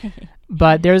got to do.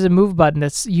 But there's a move button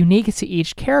that's unique to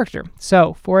each character.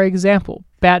 So, for example,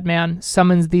 Batman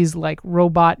summons these like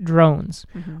robot drones.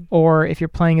 Mm-hmm. Or if you're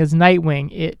playing as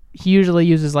Nightwing, he usually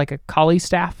uses like a collie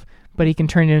staff, but he can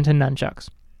turn it into nunchucks.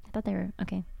 I thought they were,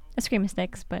 okay. Eskrima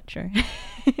sticks, but sure.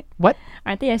 What?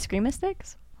 Aren't they Eskrima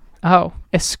sticks? Oh,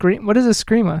 what is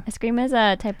Eskrima? Eskrima is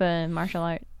a type of martial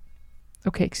art.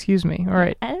 Okay, excuse me. All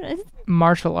right. I don't know.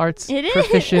 Martial arts It is.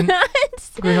 proficient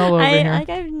Granola over here. I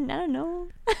don't know.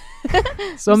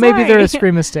 So I'm maybe they're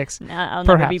sorry. Eskrima sticks. I'll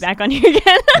never be Perhaps. back on here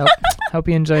again. Nope. Hope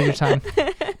you enjoyed your time.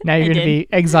 Now you're I going to did.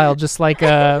 be exiled, just like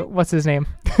what's his name?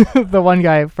 The one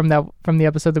guy from the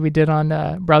episode that we did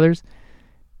on Brothers.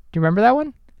 Do you remember that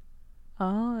one?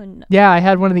 Oh, no. Yeah, I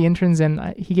had one of the interns,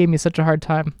 and he gave me such a hard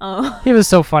time. Oh. He was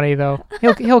so funny, though.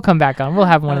 He'll come back on. We'll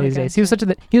have him one of these days. He was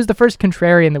he was the first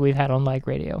contrarian that we've had on Like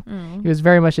Radio. Mm. He was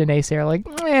very much a naysayer, like,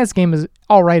 this game is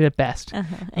all right at best.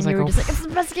 Uh-huh. was And like, you were oh, just like, it's the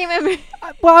best game ever.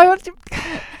 Well,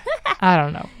 I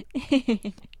don't know.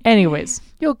 Anyways,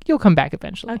 you'll come back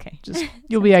eventually. Okay. Just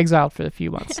you'll be exiled for a few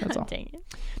months. That's all. Dang it.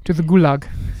 To the gulag.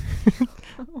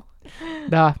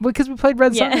 Nah, because we played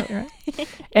Red Sun, Yeah. right?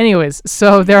 Anyways,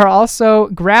 so there are also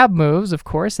grab moves, of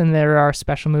course, and there are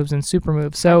special moves and super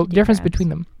moves. So Hard to do difference grabs. between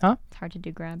them, huh? It's hard to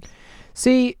do grabs.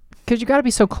 See, Because you got to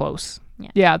be so close. Yeah.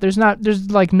 Yeah, there's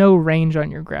like no range on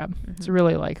your grab. Mm-hmm. It's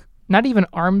really like not even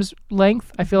arm's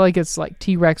length. I feel like it's like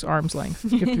T-Rex arm's length.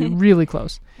 You have to be really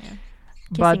close. Yeah.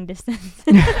 Kissing distance.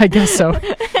 I guess so.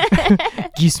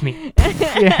 Geese me.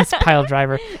 Yeah, it's pile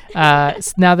driver.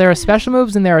 Now there are special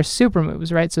moves and there are super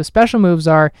moves, right? So special moves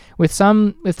are with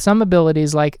some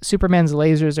abilities like Superman's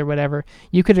lasers or whatever.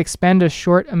 You could expend a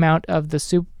short amount of the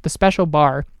special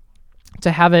bar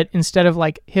to have it, instead of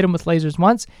like hit them with lasers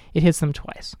once, it hits them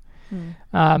twice.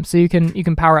 So you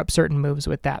can power up certain moves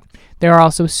with that. There are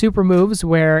also super moves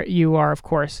where you are, of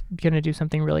course, going to do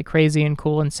something really crazy and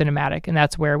cool and cinematic, and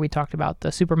that's where we talked about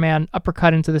the Superman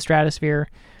uppercut into the stratosphere,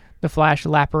 the Flash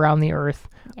lap around the Earth,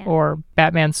 or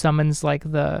Batman summons like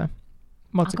the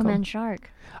what's Aquaman it called? Shark.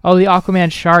 Oh, the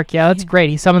Aquaman shark. Yeah, that's great.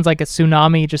 He summons like a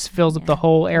tsunami, just fills up the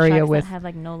whole area Sharks with. That have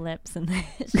like no lips and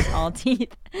it's just all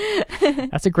teeth.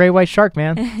 That's a great white shark,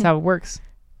 man. That's how it works.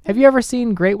 Have you ever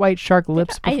seen great white shark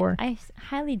lips before? I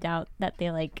highly doubt that they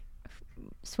like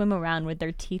swim around with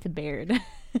their teeth bared.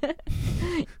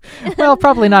 Well,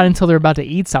 probably not until they're about to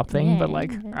eat something, but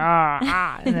like,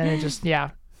 and then it just,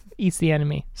 eats the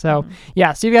enemy. So,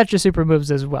 so you've got your super moves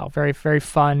as well. Very, very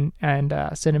fun and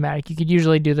cinematic. You could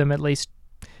usually do them at least,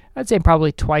 I'd say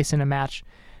probably twice in a match,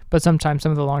 but sometimes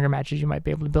some of the longer matches you might be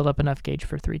able to build up enough gauge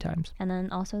for 3 times. And then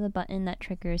also the button that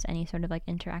triggers any sort of like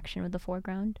interaction with the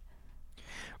foreground.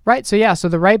 Right. So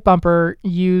the right bumper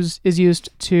is used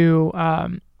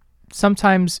to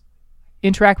sometimes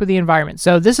interact with the environment.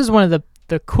 So this is one of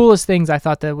the coolest things I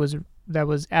thought that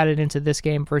was added into this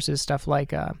game versus stuff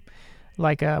like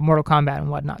Mortal Kombat and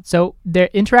whatnot. So the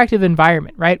interactive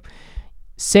environment, right?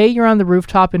 Say you're on the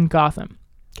rooftop in Gotham.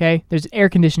 Okay, there's an air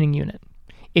conditioning unit.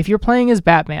 If you're playing as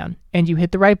Batman and you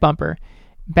hit the right bumper,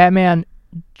 Batman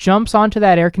jumps onto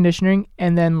that air conditioning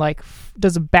and then like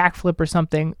does a backflip or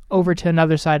something over to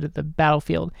another side of the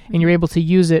battlefield, and you're able to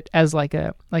use it as like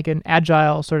an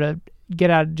agile sort of get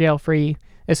out of jail free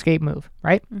escape move,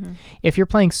 right? Mm-hmm. If you're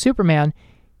playing Superman,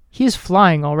 he's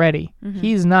flying already. Mm-hmm.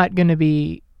 He's not going to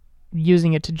be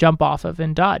using it to jump off of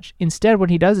and dodge. Instead, what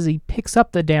he does is he picks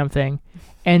up the damn thing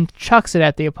and chucks it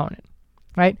at the opponent,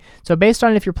 right? So based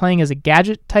on if you're playing as a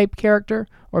gadget type character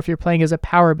or if you're playing as a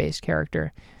power based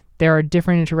character, there are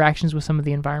different interactions with some of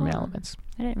the environment elements.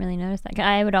 I didn't really notice that.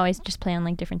 I would always just play on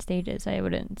like different stages. I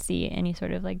wouldn't see any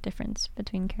sort of like difference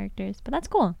between characters, but that's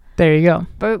cool. There you go.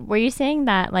 But were you saying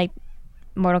that like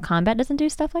Mortal Kombat doesn't do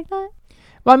stuff like that?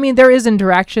 Well, I mean, there is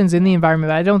interactions in the environment,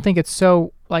 but I don't think it's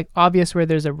so like obvious where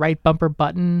there's a right bumper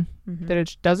button that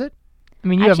it does it. I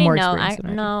mean, you have more experience than I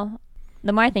do. No.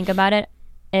 The more I think about it,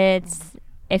 it's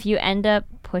if you end up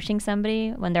pushing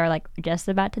somebody when they're like just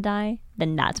about to die,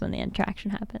 then that's when the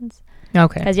interaction happens.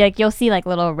 Okay. Because you'll see like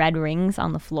little red rings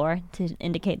on the floor to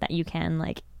indicate that you can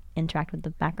like interact with the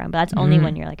background, but that's only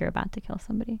when you're about to kill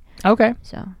somebody. Okay.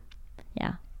 So,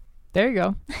 yeah. There you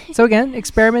go. So again,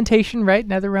 experimentation, right?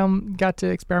 NetherRealm got to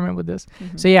experiment with this.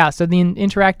 Mm-hmm. So the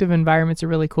interactive environments are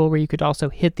really cool where you could also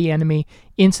hit the enemy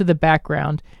into the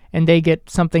background and they get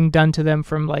something done to them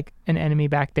from like an enemy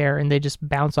back there and they just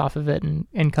bounce off of it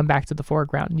and come back to the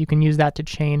foreground. You can use that to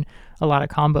chain a lot of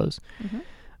combos.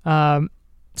 Mm-hmm.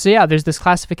 There's this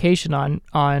classification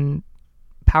on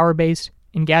power-based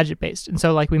and gadget-based. And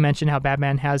so like we mentioned how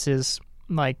Batman has his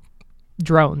like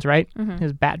drones, right? Mm-hmm.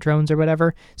 His bat drones or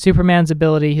whatever. Superman's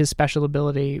ability, his special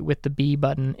ability with the B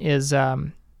button is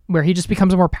where he just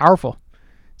becomes more powerful.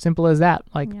 Simple as that.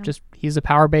 Just he's a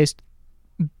power-based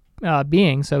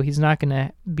being, so he's not going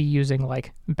to be using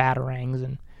like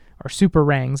batarangs or super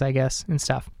rangs, I guess, and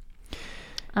stuff.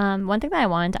 One thing that I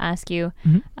wanted to ask you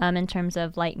in terms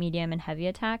of light, medium, and heavy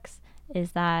attacks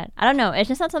is that, I don't know, it's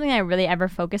just not something I really ever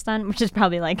focused on, which is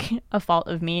probably like a fault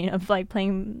of me of like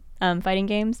playing fighting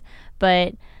games,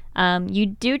 but you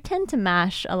do tend to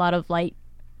mash a lot of light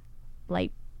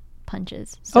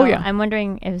punches. So I'm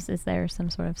wondering, is there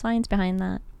some sort of science behind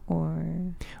that, or?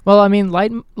 Well, I mean,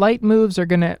 light moves are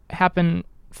going to happen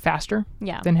faster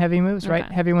than heavy moves, right?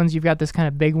 Okay. Heavy ones, you've got this kind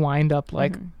of big wind up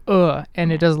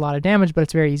and it does a lot of damage, but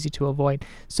it's very easy to avoid.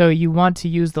 So you want to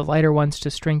use the lighter ones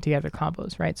to string together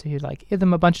combos, right? So you like hit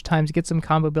them a bunch of times, get some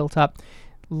combo built up,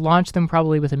 launch them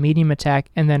probably with a medium attack,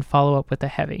 and then follow up with a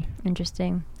heavy.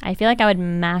 Interesting. I feel like I would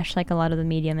mash like a lot of the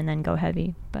medium and then go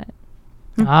heavy, but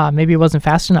maybe it wasn't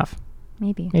fast enough.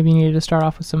 Maybe you needed to start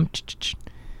off with some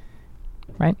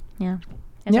right? Yeah.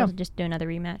 I guess I'll just do another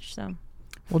rematch, so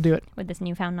we'll do it. With this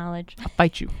newfound knowledge. I'll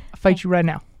fight you. You right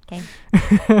now. Okay.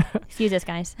 Excuse us,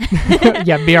 guys.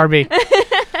 Yeah, BRB.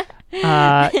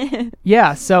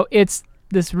 So it's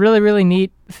this really, really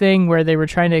neat thing where they were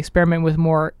trying to experiment with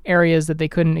more areas that they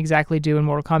couldn't exactly do in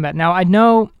Mortal Kombat. Now, I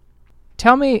know...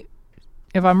 Tell me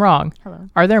if I'm wrong. Hello.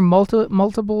 Are there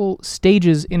multiple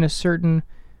stages in a certain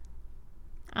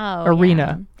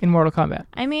arena in Mortal Kombat?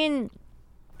 I mean,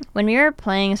 when we were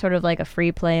playing sort of like a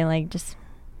free play, like just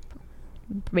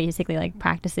basically like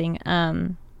practicing,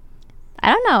 I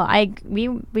don't know.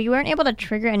 We weren't able to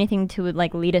trigger anything to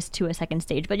like lead us to a second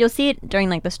stage, but you'll see it during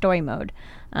like the story mode.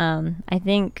 I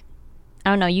think,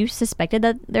 I don't know, you suspected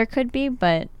that there could be,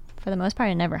 but for the most part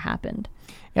it never happened.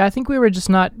 Yeah, I think we were just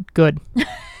not good.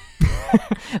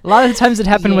 A lot of the times it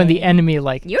happened when the enemy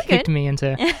like kicked me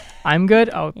into I'm good.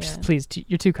 Oh, please,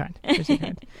 you're too kind. You're too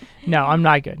kind. No, I'm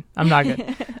not good. I'm not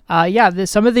good.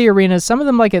 Some of the arenas, some of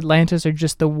them like Atlantis are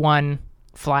just the one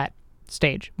flat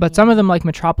stage, but some of them like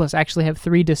Metropolis actually have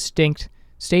 3 distinct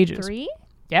stages. 3?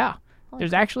 Yeah.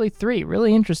 There's actually 3.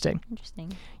 Really interesting.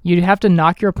 Interesting. You'd have to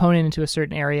knock your opponent into a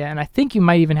certain area, and I think you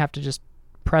might even have to just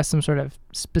press some sort of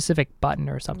specific button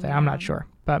or something. Yeah. I'm not sure,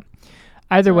 but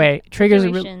either way, triggers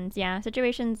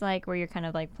situations like where you're kind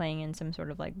of like playing in some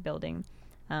sort of like building.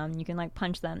 You can like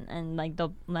punch them and like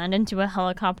they'll land into a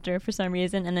helicopter for some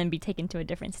reason and then be taken to a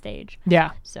different stage.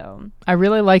 Yeah. So I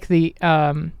really like the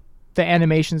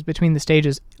animations between the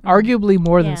stages, arguably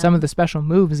more than some of the special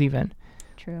moves even.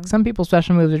 True. Some people's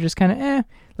special moves are just kind of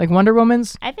like Wonder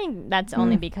Woman's. I think that's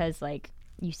only because like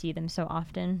you see them so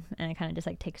often and it kind of just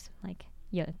like takes like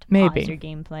you have to pause your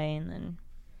gameplay and then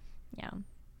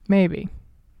maybe.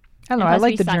 I don't know. I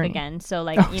like the journey again, so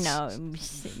like we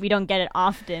don't get it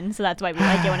often, so that's why we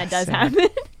like it when it does happen.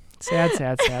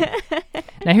 Sad.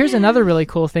 Now here's another really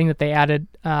cool thing that they added: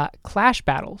 clash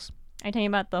battles. Are you talking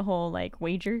about the whole like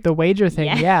wager? The wager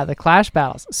thing, yeah, the clash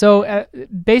battles. So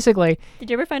basically, did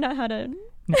you ever find out how to?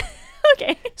 No.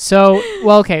 Okay. So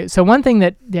one thing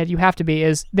that you have to be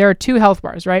is there are 2 health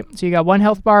bars, right? So you got 1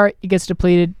 health bar, it gets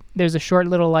depleted. There's a short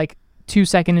little like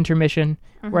 2-second intermission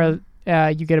where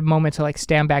you get a moment to like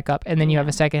stand back up, and then you have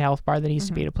a second health bar that needs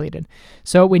to be depleted.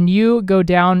 So when you go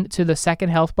down to the second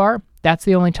health bar, that's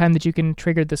the only time that you can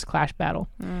trigger this clash battle,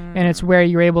 and it's where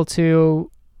you're able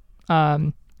to,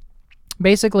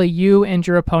 basically you and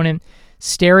your opponent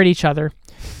stare at each other,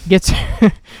 get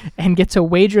to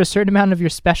wager a certain amount of your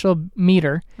special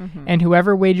meter, and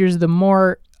whoever wagers the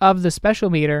more of the special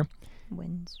meter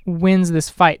wins this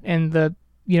fight. And the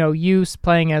you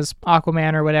playing as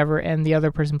Aquaman or whatever, and the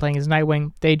other person playing as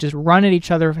Nightwing, they just run at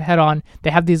each other head on.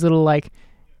 They have these little like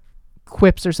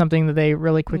quips or something that they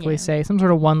really quickly say, some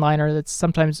sort of one-liner that's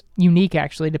sometimes unique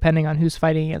actually, depending on who's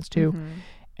fighting against who.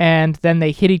 And then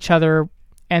they hit each other,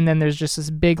 and then there's just this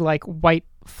big like white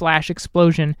flash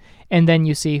explosion, and then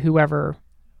you see whoever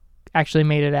actually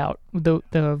made it out,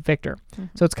 the victor.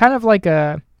 So it's kind of like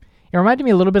it reminded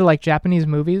me a little bit of like Japanese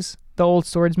movies, the old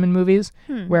swordsman movies,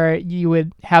 where you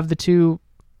would have the 2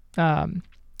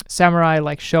 samurai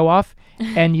like show off,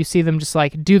 and you see them just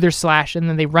like do their slash, and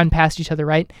then they run past each other,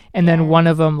 right? And then one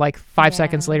of them like 5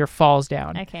 seconds later falls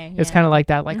down. Okay. It's kind of like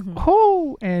that, like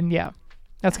and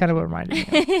that's kind of what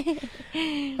reminded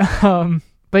me of.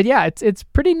 But yeah, it's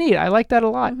pretty neat. I like that a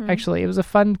lot, actually. It was a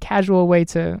fun, casual way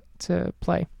to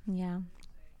play. Yeah.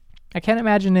 I can't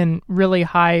imagine in really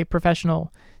high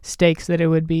professional stakes that it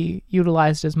would be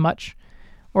utilized as much,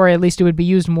 or at least it would be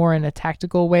used more in a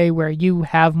tactical way where you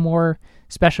have more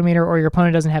special meter or your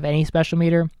opponent doesn't have any special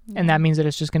meter, and that means that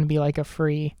it's just going to be like a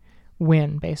free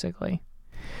win, basically.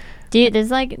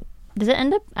 Does it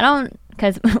end up, I don't,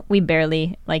 because we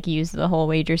barely like use the whole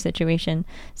wager situation,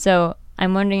 so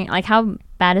I'm wondering like how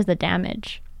bad is the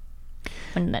damage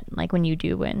when you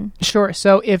do win? Sure.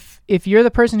 So if you're the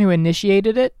person who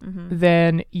initiated it,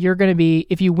 then you're going to be,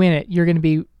 if you win it, you're going to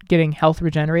be getting health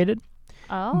regenerated.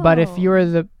 Oh. But if you're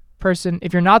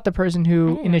not the person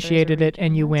who initiated it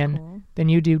and you win, then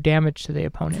you do damage to the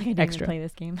opponent I extra. Play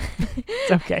this game.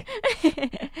 It's okay.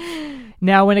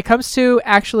 Now, when it comes to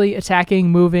actually attacking,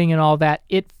 moving, and all that,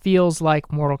 it feels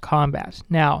like Mortal Kombat.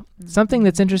 Now, something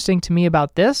that's interesting to me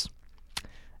about this,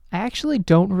 I actually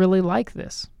don't really like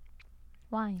this.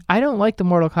 Why? I don't like the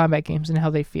Mortal Kombat games and how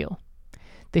they feel.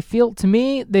 They feel, to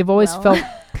me, they've always felt...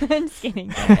 I'm just kidding.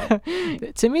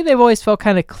 To me, they've always felt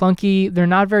kind of clunky. They're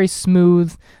not very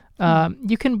smooth.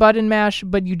 You can button mash,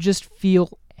 but you just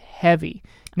feel heavy.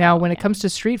 Now, when it comes to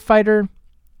Street Fighter,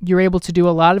 you're able to do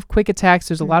a lot of quick attacks.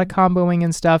 There's a lot of comboing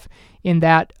and stuff in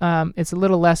that. It's a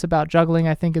little less about juggling,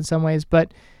 I think, in some ways,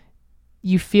 but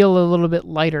you feel a little bit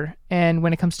lighter. And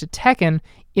when it comes to Tekken,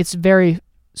 it's very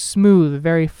smooth,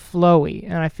 very flowy,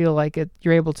 and I feel like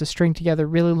you're able to string together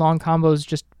really long combos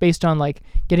just based on like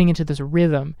getting into this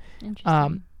rhythm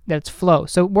that's flow.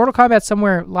 So Mortal Kombat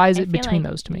somewhere lies between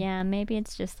those to me. Yeah, maybe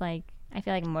it's just like I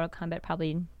feel like Mortal Kombat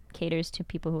probably caters to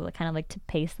people who kind of like to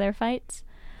pace their fights.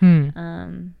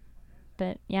 But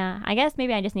But yeah, I guess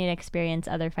maybe I just need to experience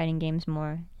other fighting games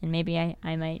more, and maybe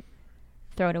I might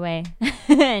throw it away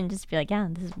and just be like, yeah,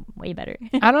 this is way better.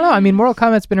 I don't know. I mean, Mortal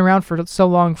Kombat's been around for so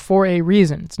long for a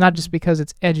reason. It's not just because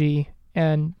it's edgy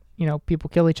and, you know, people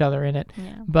kill each other in it,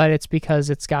 but it's because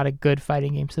it's got a good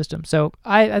fighting game system. So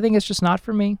I think it's just not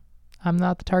for me. I'm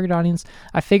not the target audience.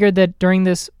 I figured that during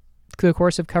the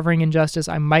course of covering Injustice,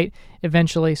 I might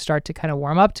eventually start to kind of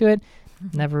warm up to it.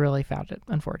 Never really found it,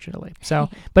 unfortunately. So,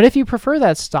 but if you prefer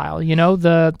that style, you know,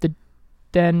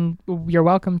 then you're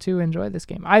welcome to enjoy this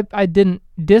game. I didn't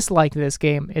dislike this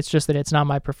game. It's just that it's not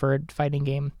my preferred fighting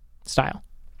game style.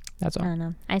 That's all. I don't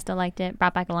know. I still liked it.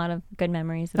 Brought back a lot of good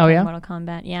memories of Mortal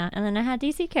Kombat. Yeah, and then I had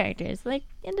DC characters. Like,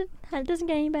 it doesn't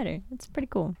get any better. It's pretty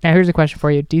cool. Now, here's a question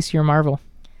for you. DC or Marvel?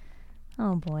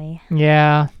 Oh, boy.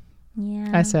 Yeah.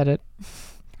 Yeah. I said it.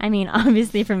 I mean,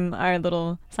 obviously from our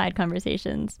little side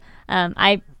conversations,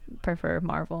 I prefer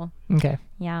Marvel. Okay.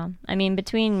 Yeah. I mean,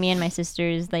 between me and my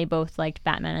sisters, they both liked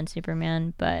Batman and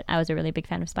Superman, but I was a really big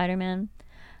fan of Spider-Man.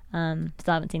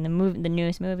 Still haven't seen the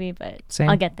newest movie, but Same.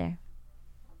 I'll get there.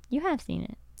 You have seen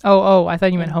it. Oh, I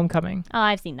thought you meant Homecoming. Oh,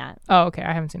 I've seen that. Oh, okay.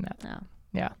 I haven't seen that. Oh.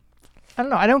 Yeah. I don't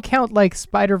know. I don't count like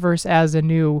Spider-Verse as a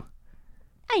new.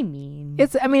 I mean,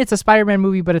 it's a Spider-Man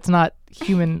movie, but it's not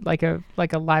human like a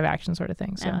live action sort of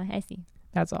thing. So I see.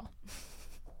 That's all.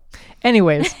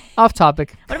 Anyways, off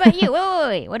topic. What about you?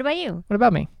 Wait. What about you? What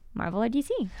about me? Marvel or DC?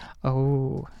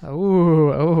 Oh.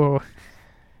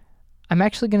 I'm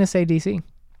actually gonna say DC.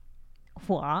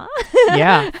 What?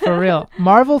 Yeah, for real.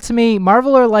 Marvel to me,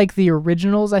 Marvel are like the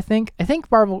originals. I think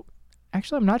Marvel.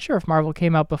 Actually, I'm not sure if Marvel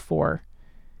came out before.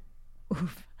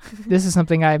 Oof. This is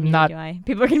something I'm not.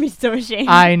 People are gonna be so ashamed.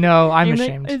 I know. I'm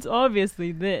ashamed. Like, it's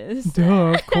obviously this.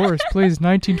 Duh, of course. Please,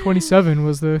 1927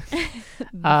 was the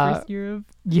first year of.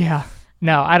 Yeah.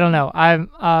 No, I don't know.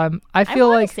 I feel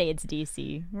like say it's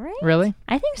DC, right? Really?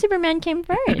 I think Superman came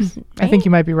first. Right? I think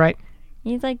you might be right.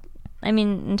 He's like, I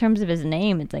mean, in terms of his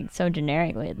name, it's like so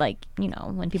generic. Like, you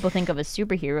know, when people think of a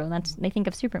superhero, they think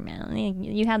of Superman.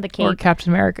 You have the cape. Or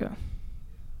Captain America.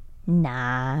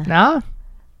 Nah.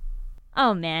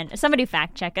 Oh man, somebody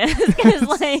fact check us.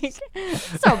 It's like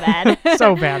so bad.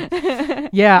 So bad.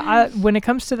 Yeah, when it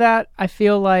comes to that, I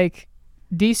feel like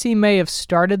DC may have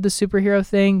started the superhero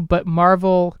thing, but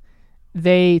Marvel,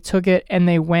 they took it and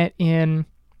they went in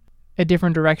a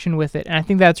different direction with it. And I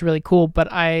think that's really cool,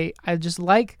 but I think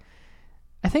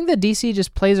that DC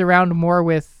just plays around more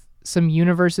with some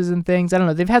universes and things. I don't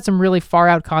know. They've had some really far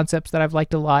out concepts that I've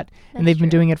liked a lot, and they've been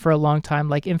doing it for a long time,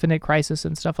 like Infinite Crisis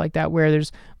and stuff like that, where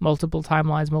there's multiple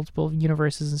timelines, multiple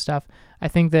universes and stuff. I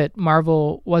think that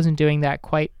Marvel wasn't doing that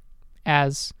quite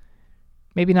as,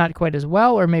 maybe not quite as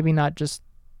well, or maybe not just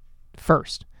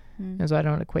first. And so I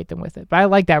don't equate them with it. But I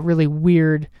like that really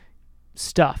weird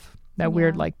stuff. That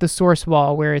weird, like the source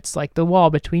wall, where it's like the wall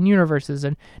between universes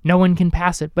and no one can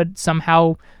pass it, but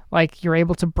somehow like you're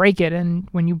able to break it, and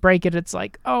when you break it, it's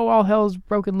like, oh, all hell's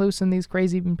broken loose and these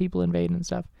crazy people invade and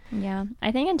stuff. Yeah,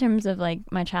 I think in terms of like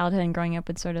my childhood and growing up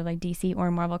with sort of like DC or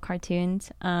Marvel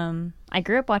cartoons, I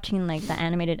grew up watching like the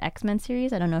animated X-Men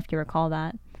series. I don't know if you recall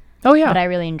that. Oh yeah. But I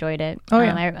really enjoyed it. Oh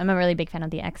yeah. I'm a really big fan of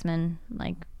the X-Men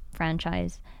like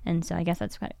franchise, and so I guess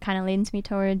that's what kind of leans me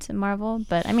towards Marvel.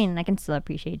 But I mean, I can still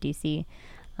appreciate DC.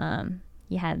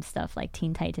 You had stuff like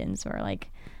Teen Titans, or like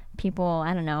people,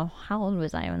 I don't know, how old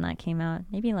was I when that came out?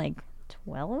 Maybe like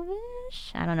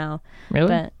 12-ish? I don't know. Really?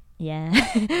 But yeah.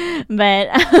 But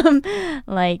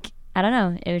like, I don't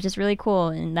know, it was just really cool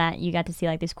in that you got to see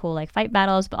like these cool like fight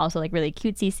battles, but also like really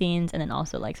cutesy scenes, and then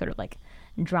also like sort of like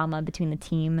drama between the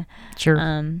team. Sure.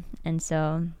 And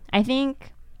so I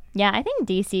think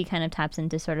DC kind of taps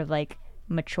into sort of like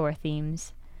mature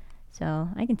themes. So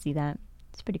I can see that.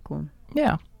 It's pretty cool.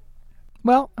 Yeah.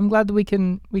 Well, I'm glad that we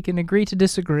can agree to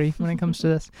disagree when it comes to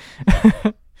this.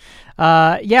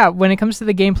 When it comes to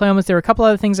the gameplay elements, there were a couple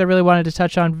other things I really wanted to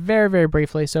touch on very, very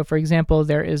briefly. So, for example,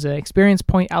 there is an experience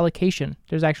point allocation.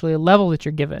 There's actually a level that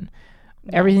you're given.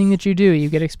 Yes. Everything that you do, you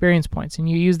get experience points, and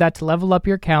you use that to level up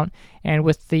your account. And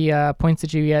with the points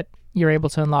that you get, you're able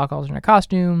to unlock alternate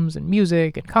costumes and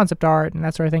music and concept art and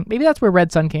that sort of thing. Maybe that's where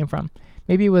Red Sun came from.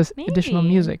 Maybe it was additional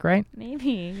music, right?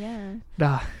 Maybe,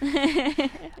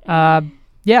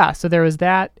 yeah. So there was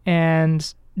that,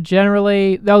 and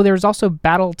generally, though, there was also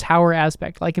battle tower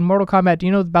aspect. Like in Mortal Kombat, do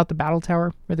you know about the battle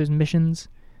tower, where there's missions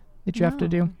that you have to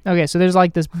do? Okay, so there's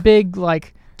like this big,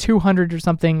 like 200 or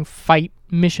something fight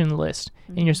mission list,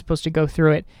 and you're supposed to go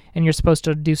through it, and you're supposed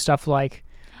to do stuff like,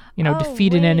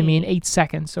 defeat an enemy in 8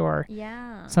 seconds, or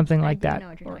something like that,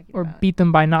 or beat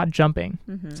them by not jumping.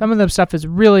 Some of the stuff is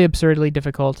really absurdly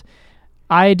difficult.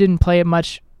 I didn't play it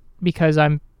much because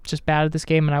I'm just bad at this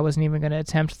game, and I wasn't even going to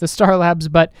attempt the Star Labs,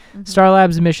 but Star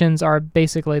Labs missions are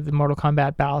basically the Mortal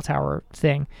Kombat Battle Tower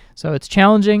thing. So it's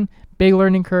challenging, big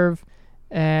learning curve,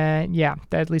 and yeah,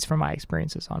 at least from my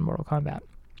experiences on Mortal Kombat.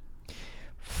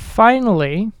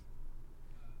 Finally...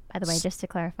 By the way, just to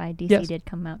clarify, DC did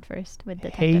come out first with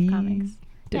Detective Comics.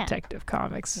 Detective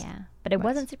Comics. Yeah, but it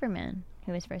wasn't Superman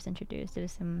who was first introduced. It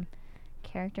was some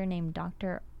character named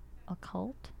Dr.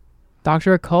 Occult.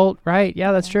 Dr. Occult, right.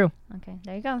 Yeah, that's true. Okay,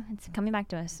 there you go. It's coming back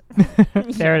to us.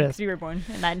 There it is. We were born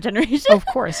in that generation. Of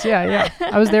course, yeah.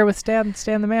 I was there with Stan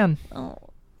the Man. Oh.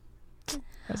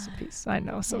 Rest in peace. I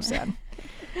know, so sad.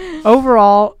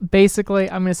 Overall, basically,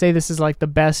 I'm going to say this is like the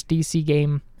best DC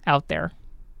game out there,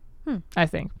 I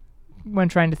think, when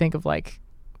trying to think of like...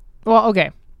 Well, okay.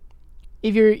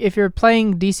 If you're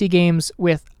playing DC games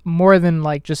with more than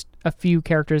like just a few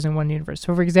characters in one universe.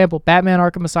 So, for example, Batman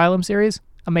Arkham Asylum series,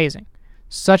 amazing.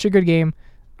 Such a good game.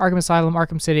 Arkham Asylum,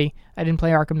 Arkham City. I didn't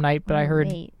play Arkham Knight, but I heard...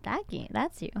 Wait, that game,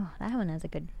 that's you. Oh, that one has a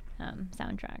good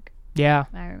soundtrack. Yeah.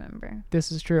 I remember.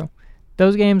 This is true.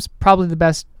 Those games, probably the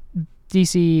best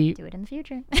DC... Do it in the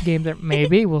future. Game that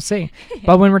maybe, we'll see.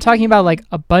 But when we're talking about like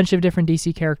a bunch of different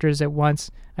DC characters at once,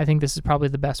 I think this is probably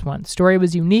the best one. The story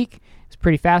was unique. It's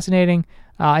pretty fascinating.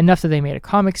 Enough that they made a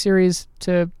comic series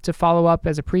to follow up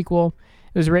as a prequel.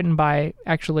 It was written by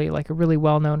actually like a really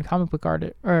well-known comic book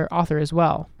author as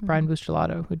well, Brian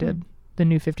Buscelato, who did the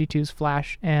New 52's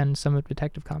Flash and some of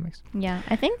Detective Comics. Yeah,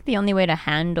 I think the only way to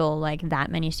handle like that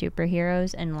many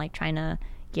superheroes and like trying to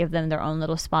give them their own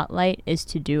little spotlight is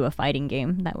to do a fighting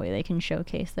game. That way they can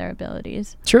showcase their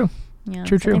abilities. True. Yeah,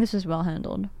 True. I think this was well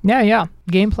handled. Yeah.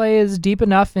 Gameplay is deep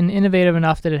enough and innovative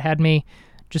enough that it had me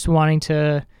just wanting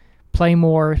to play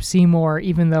more, see more,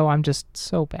 even though I'm just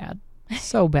so bad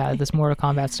at this Mortal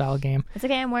Kombat style game. It's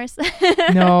okay, I'm worse.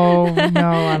 No,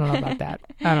 I don't know about that.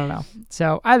 I don't know.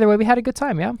 So either way, we had a good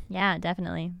time, yeah? Yeah,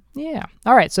 definitely. Yeah.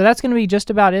 All right, so that's going to be just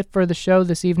about it for the show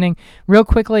this evening. Real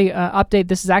quickly, update,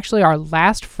 this is actually our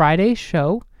last Friday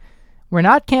show. We're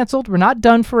not canceled. We're not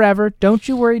done forever. Don't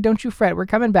you worry. Don't you fret. We're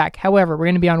coming back. However, we're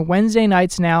going to be on Wednesday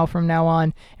nights from now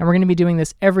on, and we're going to be doing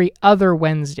this every other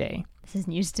Wednesday. This is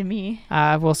news to me.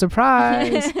 Well,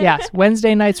 surprise. Yes,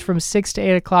 Wednesday nights from 6 to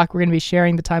 8 o'clock. We're going to be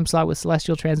sharing the time slot with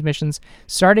Celestial Transmissions.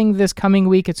 Starting this coming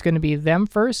week, it's going to be them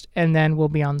first, and then we'll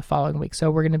be on the following week.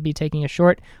 So we're going to be taking a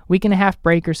short week and a half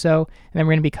break or so, and then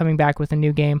we're going to be coming back with a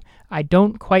new game. I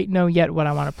don't quite know yet what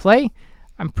I want to play.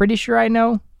 I'm pretty sure I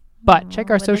know. But check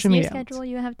our social media outlets. Schedule,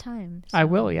 you have time. So. I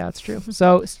will, yeah, that's true.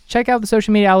 So check out the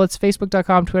social media outlets,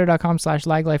 facebook.com,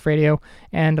 twitter.com/lagliferadio,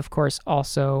 and of course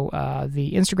also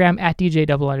the Instagram at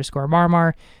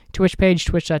DJ_Marmar, Twitch page,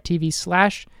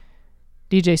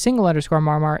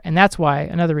 twitch.tv/DJ_Marmar, and that's why,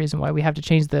 another reason why we have to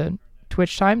change the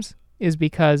Twitch times is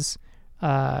because...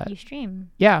 you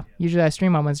stream. Yeah, usually I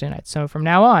stream on Wednesday nights. So from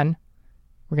now on,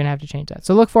 we're going to have to change that.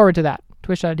 So look forward to that.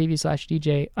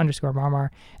 Twitch.tv/DJ_Marmar.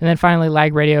 And then finally,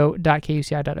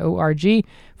 lagradio.kuci.org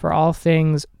for all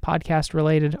things podcast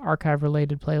related, archive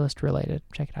related, playlist related.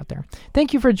 Check it out there.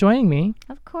 Thank you for joining me.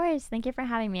 Of course. Thank you for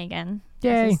having me again.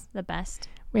 Yay. This is the best.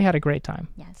 We had a great time.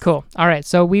 Yes. Cool. All right.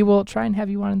 So we will try and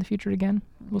have you on in the future again.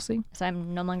 We'll see. So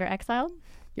I'm no longer exiled?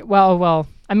 Yeah, well,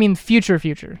 I mean, future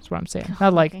is what I'm saying.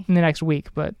 Not like in the next week,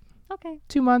 but... Okay.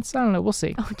 2 months. I don't know. We'll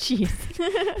see. Oh, jeez.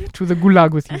 To the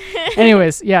gulag with you.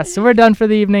 Anyways, yeah, so we're done for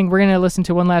the evening. We're going to listen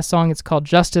to one last song. It's called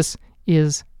Justice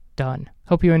Is Done.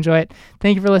 Hope you enjoy it.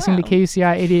 Thank you for listening to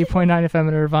KUCI 88.9 FM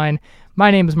in Irvine.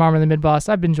 My name is Marmor the Mid-Boss.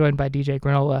 I've been joined by DJ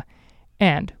Granola,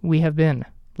 and we have been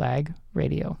Lag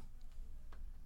Radio.